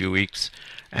last few weeks,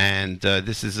 and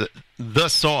this is the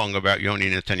song about Yoni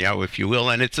Netanyahu, if you will,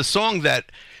 and it's a song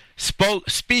that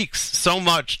speaks so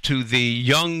much to the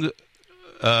young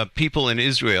people in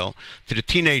Israel, to the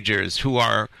teenagers who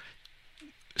are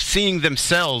seeing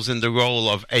themselves in the role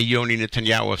of a Yoni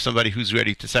Netanyahu, of somebody who's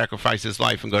ready to sacrifice his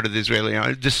life and go to the Israeli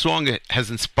army. This song has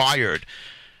inspired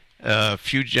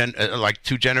two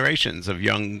generations of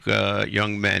young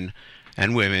men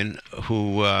and women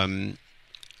who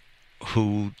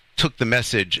took the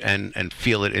message and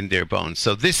feel it in their bones.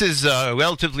 So this is a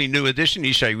relatively new edition.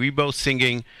 Yishai Ribo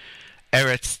singing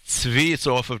Eretz Tzvi. It's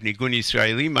off of Nigun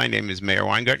Yisraeli. My name is Meir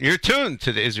Weingarten. You're tuned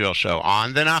to the Israel Show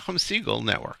on the Nachum Segal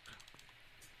Network.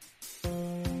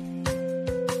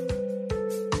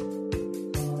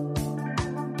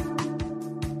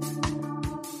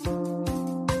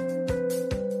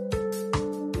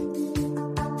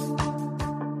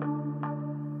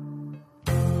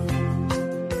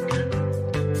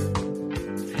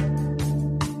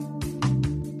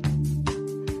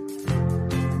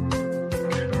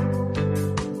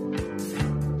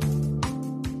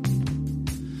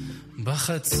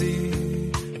 בחצי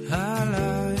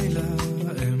הלילה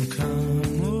הם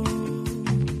קמו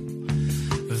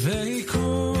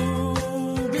והיכו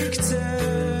בקצה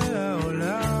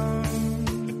העולם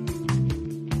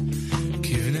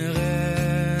כבני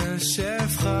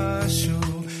רשף חשו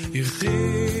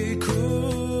הרחיקוף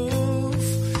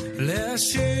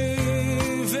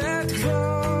להשיב את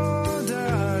כבוד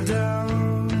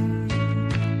האדם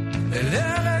אל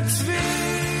ארץ צבי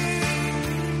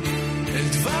אל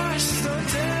דבש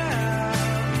שדותיה,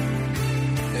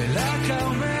 אל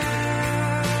הכרמל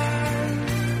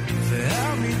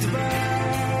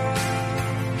והמדבר,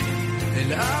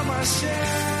 אל עם אשר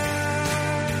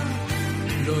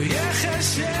לא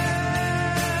יחשב,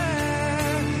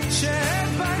 שאת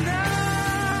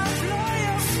פניו לא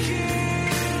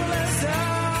יפקיר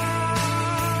לזר,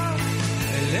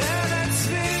 אל ארץ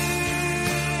צבי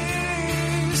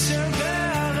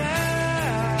שבעריה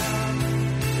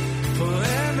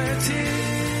פועמת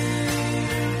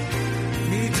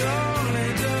מדור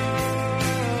לדור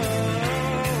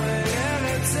אל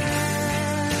ארץ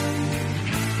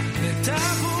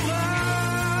לטבורה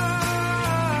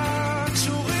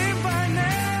קשורים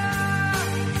פניה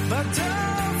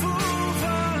בטוב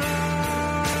וברע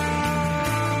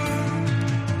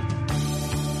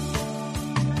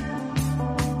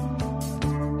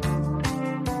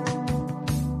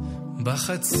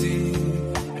בחצי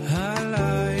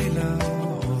הלילה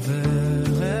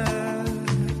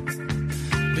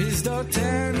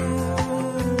בשדותינו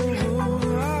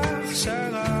רוח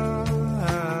שרה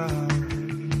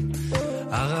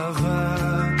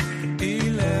ערבה היא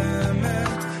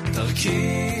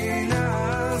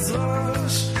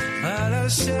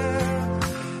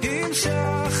גם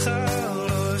שחר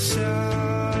לא שר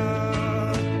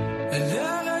אל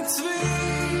ארץ צבי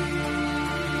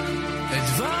את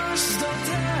דבש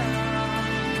שדותיה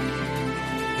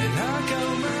אל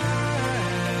הכרמל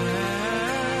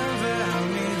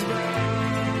והמדבר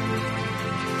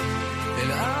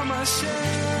אל עם אשר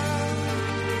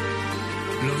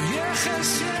לא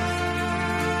יחשב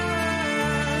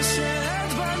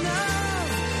שאת בניו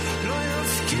לא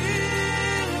יפקיר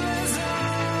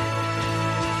לזר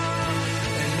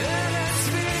אל ארץ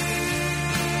צבי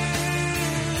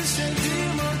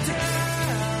שדמעותיה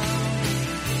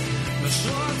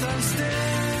נושרות על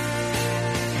שדה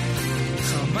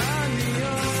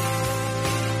חמניות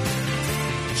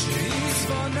שהיא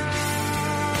צפונה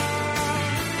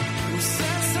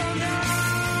וששונה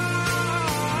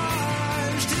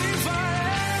שתיב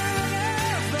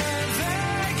הערב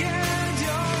בבגד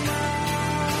יומה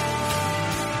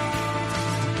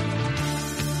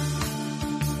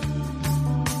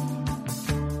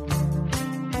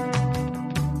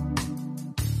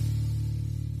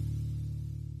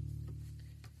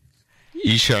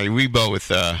Yishai Rebo with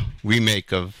a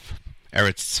remake of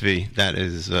Eretz Tzvi. That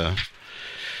is,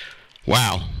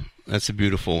 wow, that's a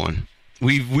beautiful one.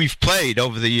 We've played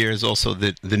over the years also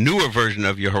the newer version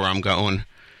of Yehoram Gaon,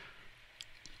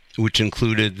 which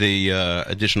included the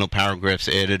additional paragraphs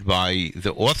added by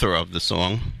the author of the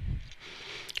song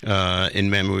in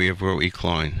memory of Ro'i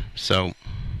Klein. So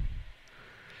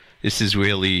this is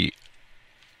really,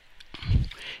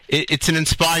 it's an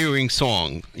inspiring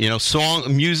song. You know,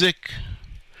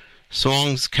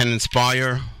 songs can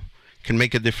inspire, can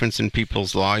make a difference in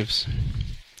people's lives.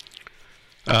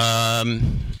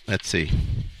 Let's see.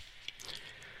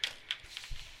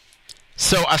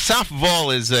 So Asaf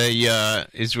Vol is a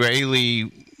Israeli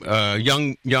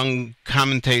young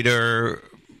commentator,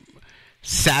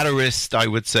 satirist, I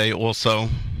would say also.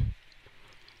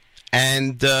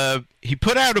 And he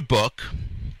put out a book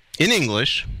in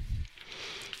English,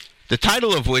 the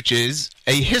title of which is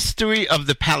A History of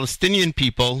the Palestinian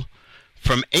People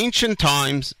from Ancient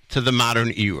Times to the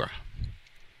Modern Era.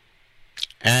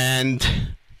 And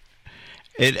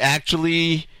it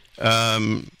actually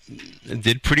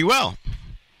did pretty well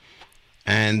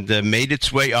and made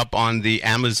its way up on the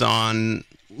Amazon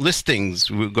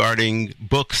listings regarding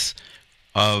books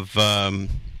regarding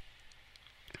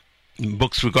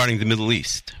the Middle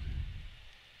East.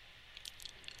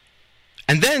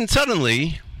 And then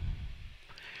suddenly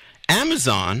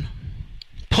Amazon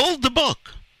pulled the book.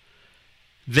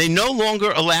 They no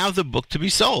longer allow the book to be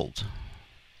sold.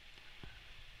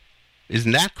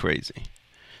 Isn't that crazy?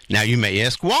 Now you may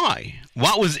ask why.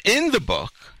 What was in the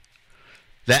book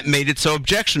that made it so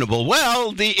objectionable?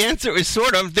 Well, the answer is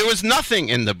sort of, there was nothing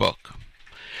in the book.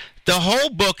 The whole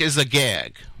book is a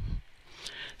gag.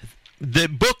 The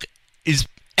book is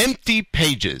empty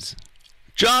pages.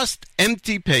 Just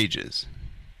empty pages.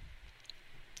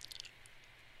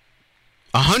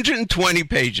 120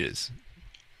 pages.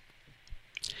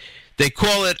 They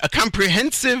call it a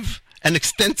comprehensive and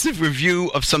extensive review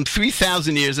of some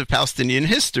 3,000 years of Palestinian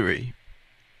history.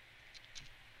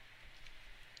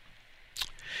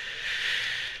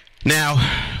 Now,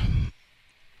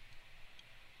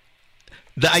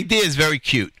 the idea is very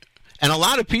cute, and a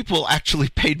lot of people actually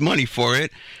paid money for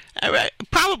it,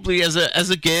 probably as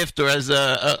a gift or as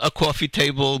a coffee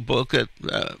table book,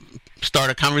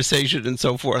 start a conversation and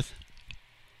so forth.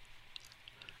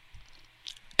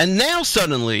 And now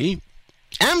suddenly,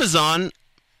 Amazon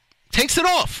takes it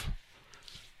off.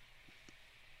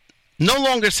 No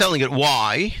longer selling it.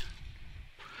 Why?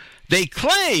 They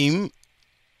claim,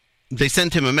 they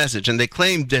sent him a message, and they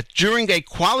claimed that during a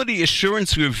quality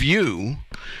assurance review,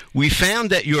 we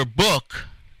found that your book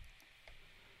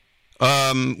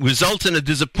results in a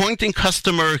disappointing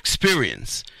customer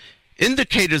experience.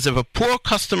 Indicators of a poor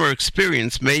customer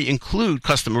experience may include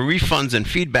customer refunds and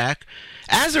feedback.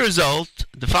 As a result,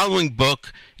 the following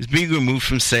book is being removed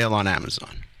from sale on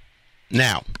Amazon.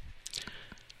 Now,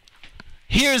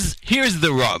 here's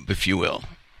the rub, if you will.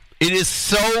 It is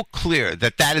so clear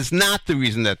that that is not the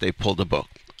reason that they pulled the book,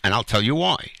 and I'll tell you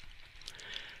why.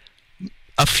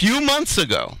 A few months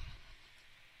ago,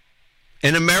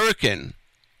 an American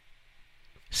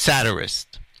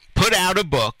satirist put out a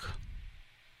book.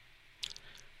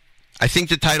 I think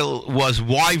the title was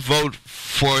Why Vote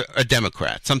for a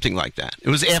Democrat, something like that. It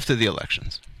was after the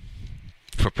elections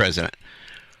for president.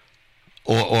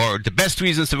 Or the best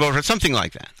reasons to vote for, something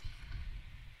like that.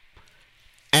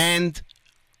 And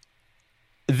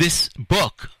this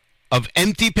book of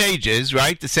empty pages,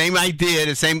 right? The same idea,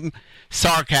 the same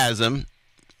sarcasm.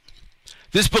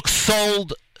 This book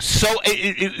sold, so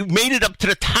it made it up to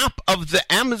the top of the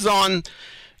Amazon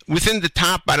within the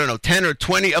top, 10 or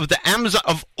 20 of the Amazon,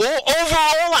 of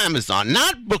overall Amazon,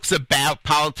 not books about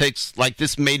politics like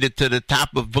this made it to the top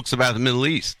of books about the Middle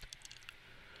East.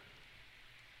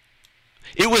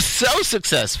 It was so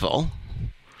successful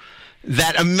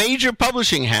that a major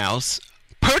publishing house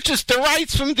purchased the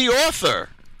rights from the author.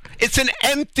 It's an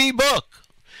empty book.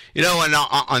 And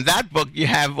on that book, you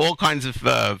have all kinds of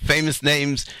famous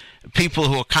names, people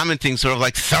who are commenting sort of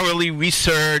like thoroughly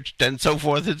researched and so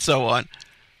forth and so on.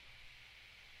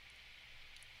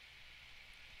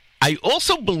 I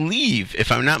also believe,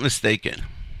 if I'm not mistaken,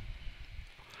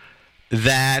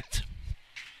 that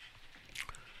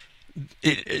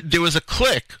there was a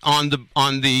click on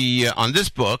this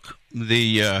book,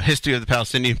 the History of the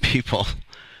Palestinian People,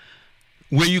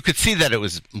 where you could see that it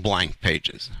was blank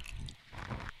pages.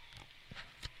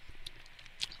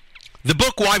 The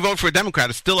book Why Vote for a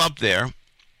Democrat is still up there,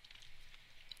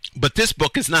 but this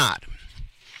book is not.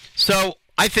 So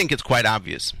I think it's quite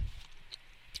obvious.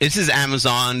 This is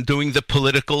Amazon doing the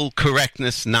political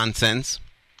correctness nonsense,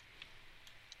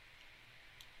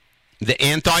 the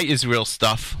anti-Israel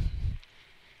stuff,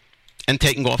 and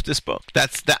taking off this book.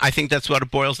 I think that's what it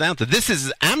boils down to. This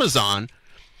is Amazon.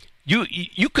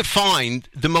 You could find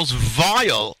the most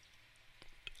vile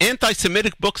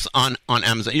anti-Semitic books on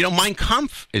Amazon. Mein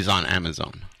Kampf is on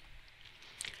Amazon.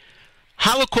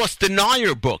 Holocaust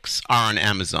denier books are on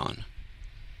Amazon.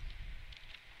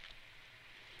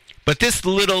 But this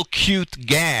little cute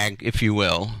gag, if you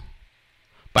will,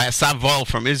 by Asaf Vol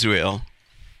from Israel,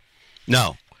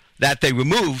 no, that they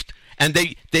removed, and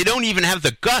they don't even have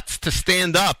the guts to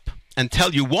stand up and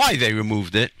tell you why they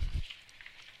removed it.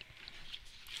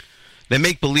 They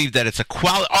make believe that it's a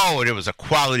it was a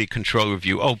quality control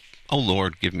review. Oh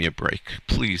Lord, give me a break,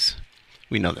 please.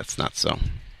 We know that's not so.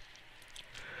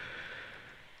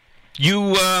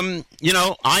 I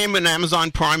am an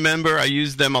Amazon Prime member. I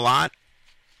use them a lot.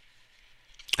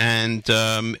 And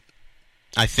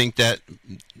I think that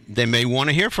they may want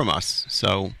to hear from us.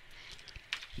 So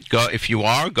go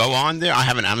on there. I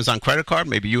have an Amazon credit card.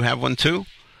 Maybe you have one too.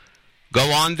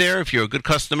 Go on there if you're a good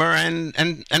customer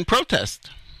and protest.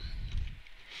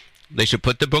 They should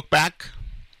put the book back.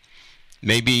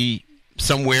 Maybe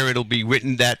somewhere it'll be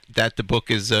written that the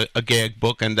book is a gag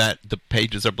book and that the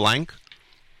pages are blank.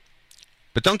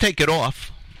 But don't take it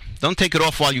off. Don't take it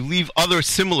off while you leave other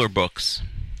similar books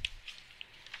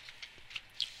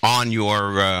on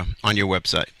your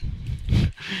website.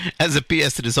 As a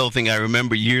PS to this whole thing, I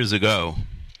remember years ago,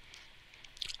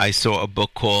 I saw a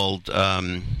book called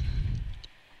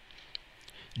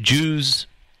Jews,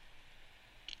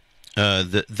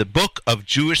 the Book of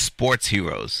Jewish Sports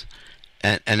Heroes,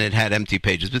 and it had empty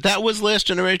pages. But that was last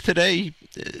generation. Today,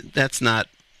 that's not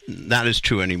as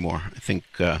true anymore. I think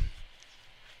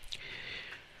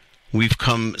we've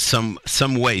come some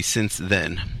way since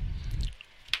then.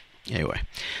 Anyway,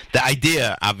 the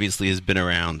idea obviously has been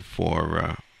around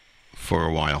for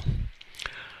a while.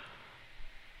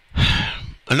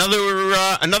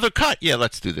 Another cut. Yeah,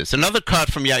 let's do this. Another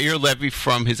cut from Yair Levy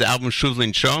from his album Shuv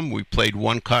Linshom. We played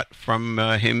one cut from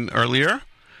him earlier.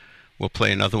 We'll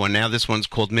play another one now. This one's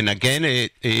called Minagen.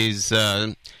 It is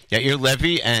Yair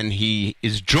Levy, and he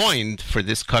is joined for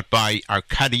this cut by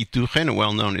Arkady Duchin, a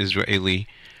well-known Israeli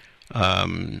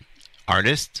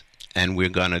artist, and we're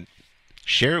going to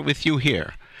share it with you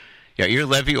here. Yair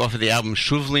Levy off of the album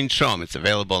Shuv Linshom. It's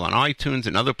available on iTunes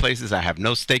and other places. I have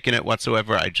no stake in it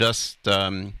whatsoever. I just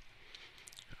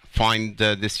find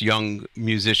this young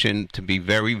musician to be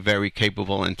very, very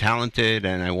capable and talented,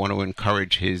 and I want to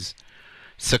encourage his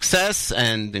success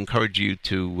and encourage you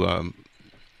to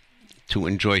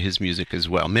enjoy his music as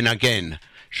well. Minagen,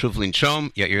 Shuv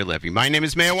Linshom, Yair Levy. My name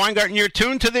is Meir Weingarten. You're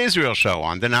tuned to the Israel Show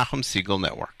on the Nachum Segal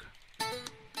Network.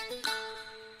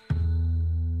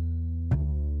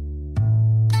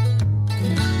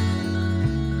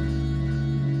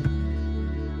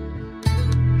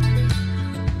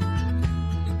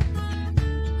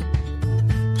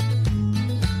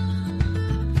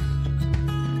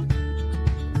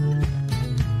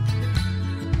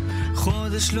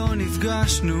 חודש לא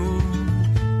נפגשנו,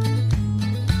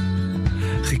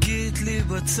 חיכית לי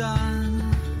בצד,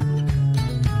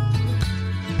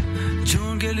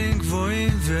 ג'ונגלים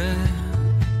גבוהים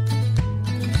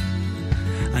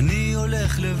ואני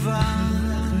הולך לבד,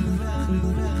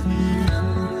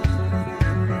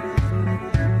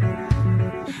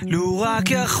 לו רק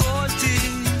יכולתי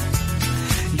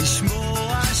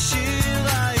לשמוע שיר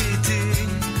הייתי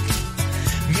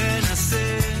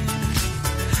מנסה,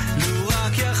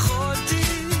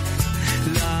 יכולתי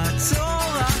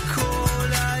לעצור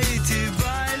הכל, הייתי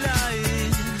בא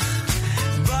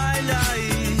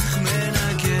אלייך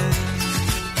מנגן,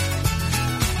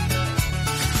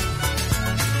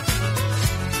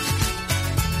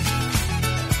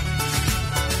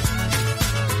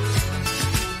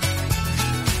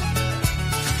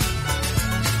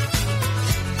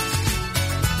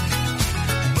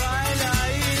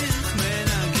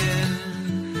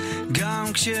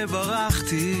 גם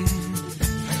כשברחתי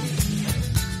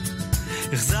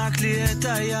החזק לי את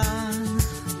היד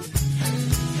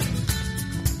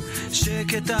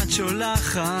שקט את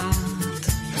שולחת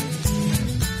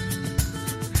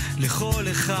לכל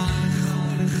אחד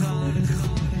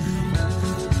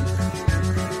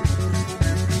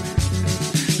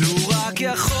לו רק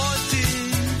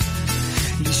יכולתי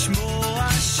לשמוע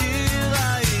שיר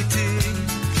הייתי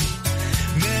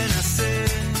מנסה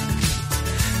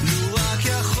לו רק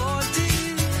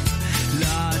יכולתי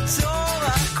לעצור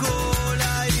הכל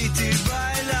הייתי בא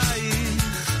אלייך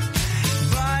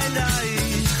מנגן בא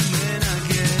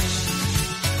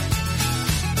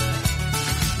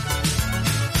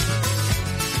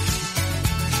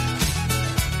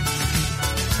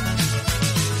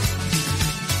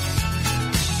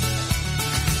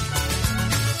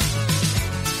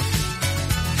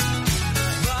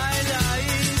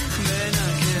אלייך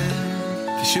מנגן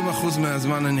 90%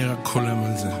 מהזמן אני רק חולם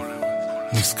על זה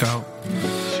נזכר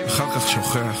אחר כך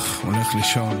שוכח הולך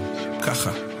לישון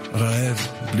ככה רעב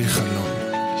בלי חלום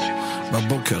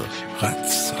בבוקר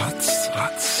רץ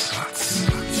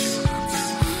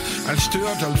על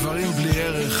שטויות על דברים בלי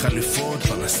ערך חליפות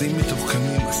פרסים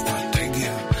מתוחכמים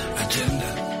אסטרטגיה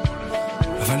אג'נדה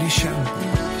אבל היא שם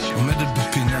עומדת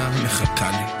בפינה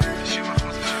מחכה לי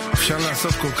אפשר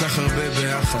לעשות כל כך הרבה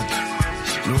ביחד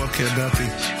לא רק ידעתי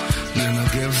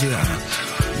לנגב זהה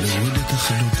להוריד את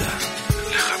החלודה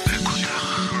לחבק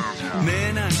אותך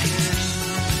מנגן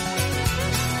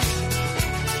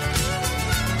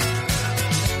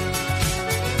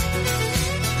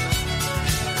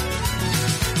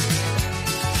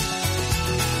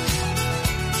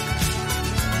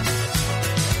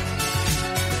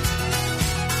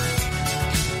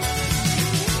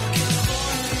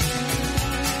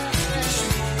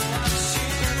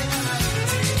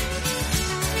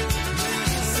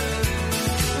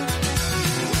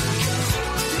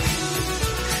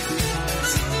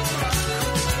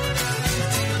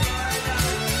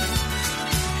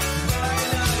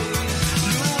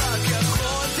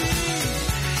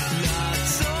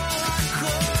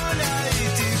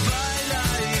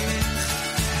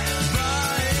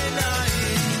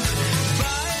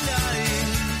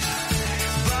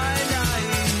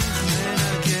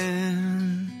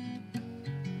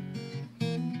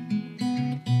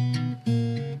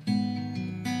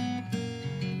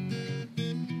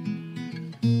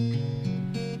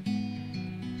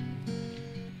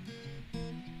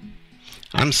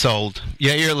I'm sold.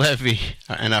 Yair Levy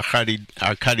and Arkady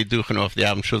Duchin off the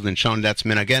album Shul Shon. That's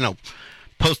Minaghen. I'll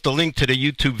post a link to the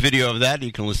YouTube video of that.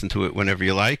 You can listen to it whenever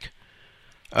you like.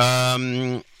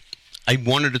 I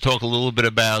wanted to talk a little bit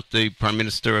about the Prime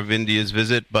Minister of India's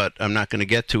visit, but I'm not going to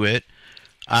get to it.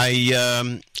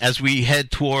 As we head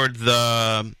toward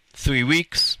the 3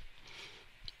 weeks,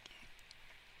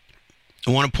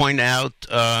 I want to point out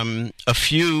a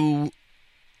few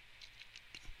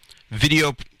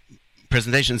video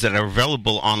presentations that are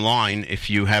available online if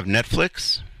you have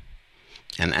Netflix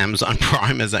and Amazon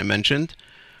Prime, as I mentioned,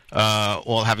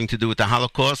 all having to do with the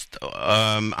Holocaust.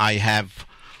 I have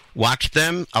watched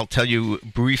them. I'll tell you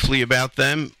briefly about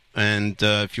them, and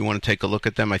if you want to take a look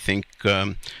at them, I think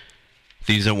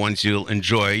these are ones you'll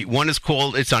enjoy. One is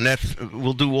called, it's on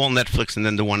we'll do all Netflix and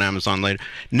then do one Amazon later.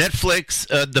 Netflix,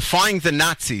 Defying the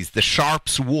Nazis, The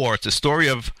Sharps War. It's a story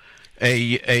of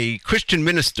a Christian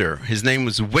minister. His name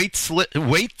was Wait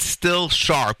Still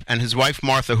Sharp, and his wife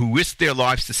Martha, who risked their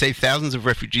lives to save thousands of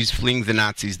refugees fleeing the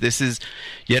Nazis. This is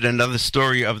yet another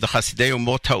story of the Hasidei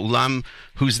Umot HaOlam,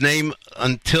 whose name,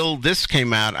 until this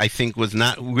came out, I think was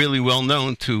not really well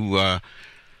known to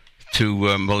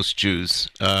most Jews.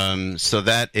 So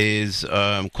that is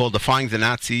called Defying the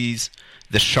Nazis,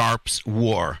 The Sharps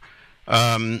War.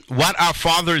 What Our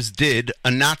Fathers Did, A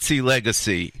Nazi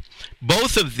Legacy.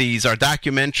 Both of these are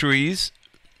documentaries,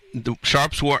 The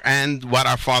Sharps War and What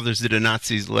Our Fathers Did, A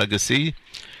Nazi's Legacy.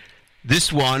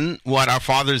 This one, What Our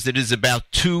Fathers Did, is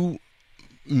about two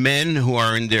men who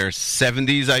are in their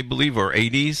 70s, I believe, or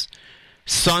 80s,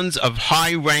 sons of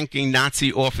high-ranking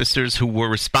Nazi officers who were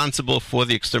responsible for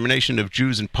the extermination of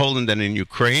Jews in Poland and in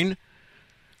Ukraine.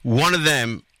 One of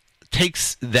them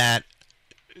takes that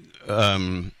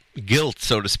guilt,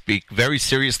 so to speak, very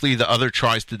seriously. The other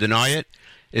tries to deny it.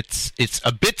 It's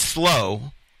a bit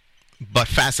slow, but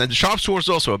fascinating. The Sharps War is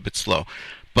also a bit slow,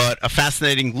 but a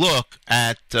fascinating look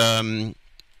at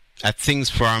things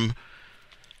from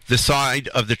the side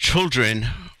of the children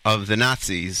of the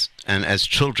Nazis. And as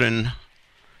children,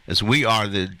 as we are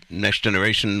the next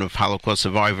generation of Holocaust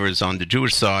survivors on the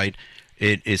Jewish side,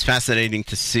 it is fascinating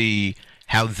to see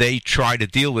how they try to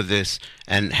deal with this,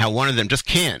 and how one of them just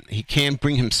can't. He can't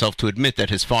bring himself to admit that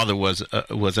his father was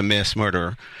a mass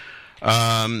murderer.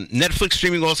 Netflix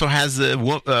streaming also has a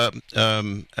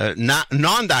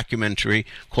non-documentary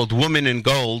called Woman in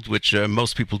Gold, which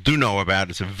most people do know about.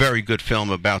 It's a very good film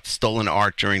about stolen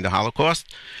art during the Holocaust.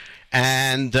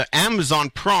 And Amazon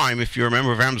Prime, if you're a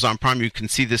member of Amazon Prime, you can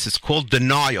see this. It's called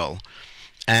Denial.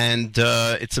 And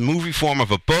it's a movie form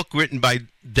of a book written by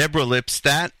Deborah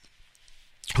Lipstadt,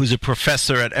 who's a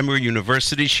professor at Emory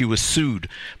University. She was sued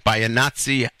by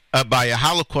a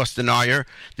Holocaust denier.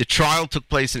 The trial took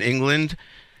place in England,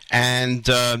 and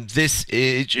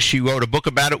she wrote a book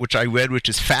about it, which I read, which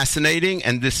is fascinating.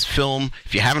 And this film,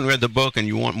 if you haven't read the book and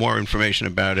you want more information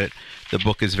about it, the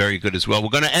book is very good as well. We're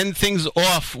going to end things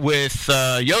off with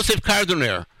Yosef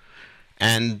Karduner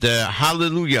and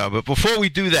Hallelujah. But before we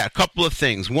do that, a couple of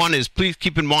things. One is, please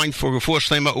keep in mind for Refuah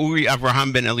Shlema Uri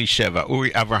Avraham ben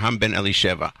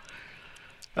Elisheva.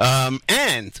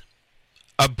 And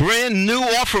a brand new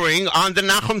offering on the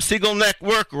Nachum Segal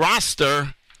Network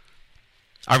roster.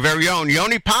 Our very own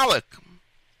Yoni Pollack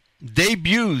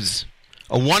debuts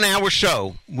a 1-hour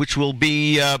show, which will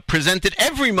be presented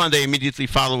every Monday immediately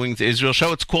following the Israel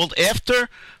show. It's called After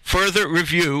Further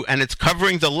Review, and it's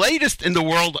covering the latest in the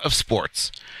world of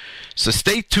sports. So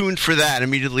stay tuned for that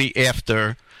immediately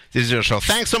after the Israel show.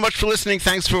 Thanks so much for listening.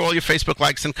 Thanks for all your Facebook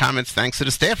likes and comments. Thanks to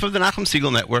the staff of the Nachum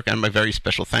Segal Network, and my very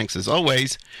special thanks, as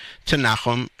always, to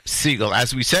Nachum Segal.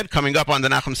 As we said, coming up on the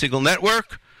Nachum Segal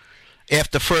Network,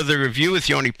 After Further Review with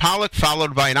Yoni Pollack,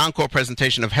 followed by an encore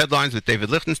presentation of Headlines with David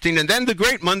Lichtenstein, and then the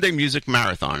Great Monday Music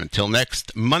Marathon. Until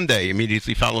next Monday,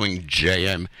 immediately following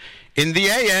JM. In the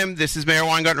AM, this is Mayor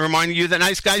Weingarten reminding you that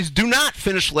nice guys do not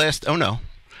finish last. Oh, no.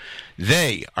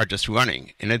 They are just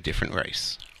running in a different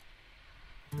race.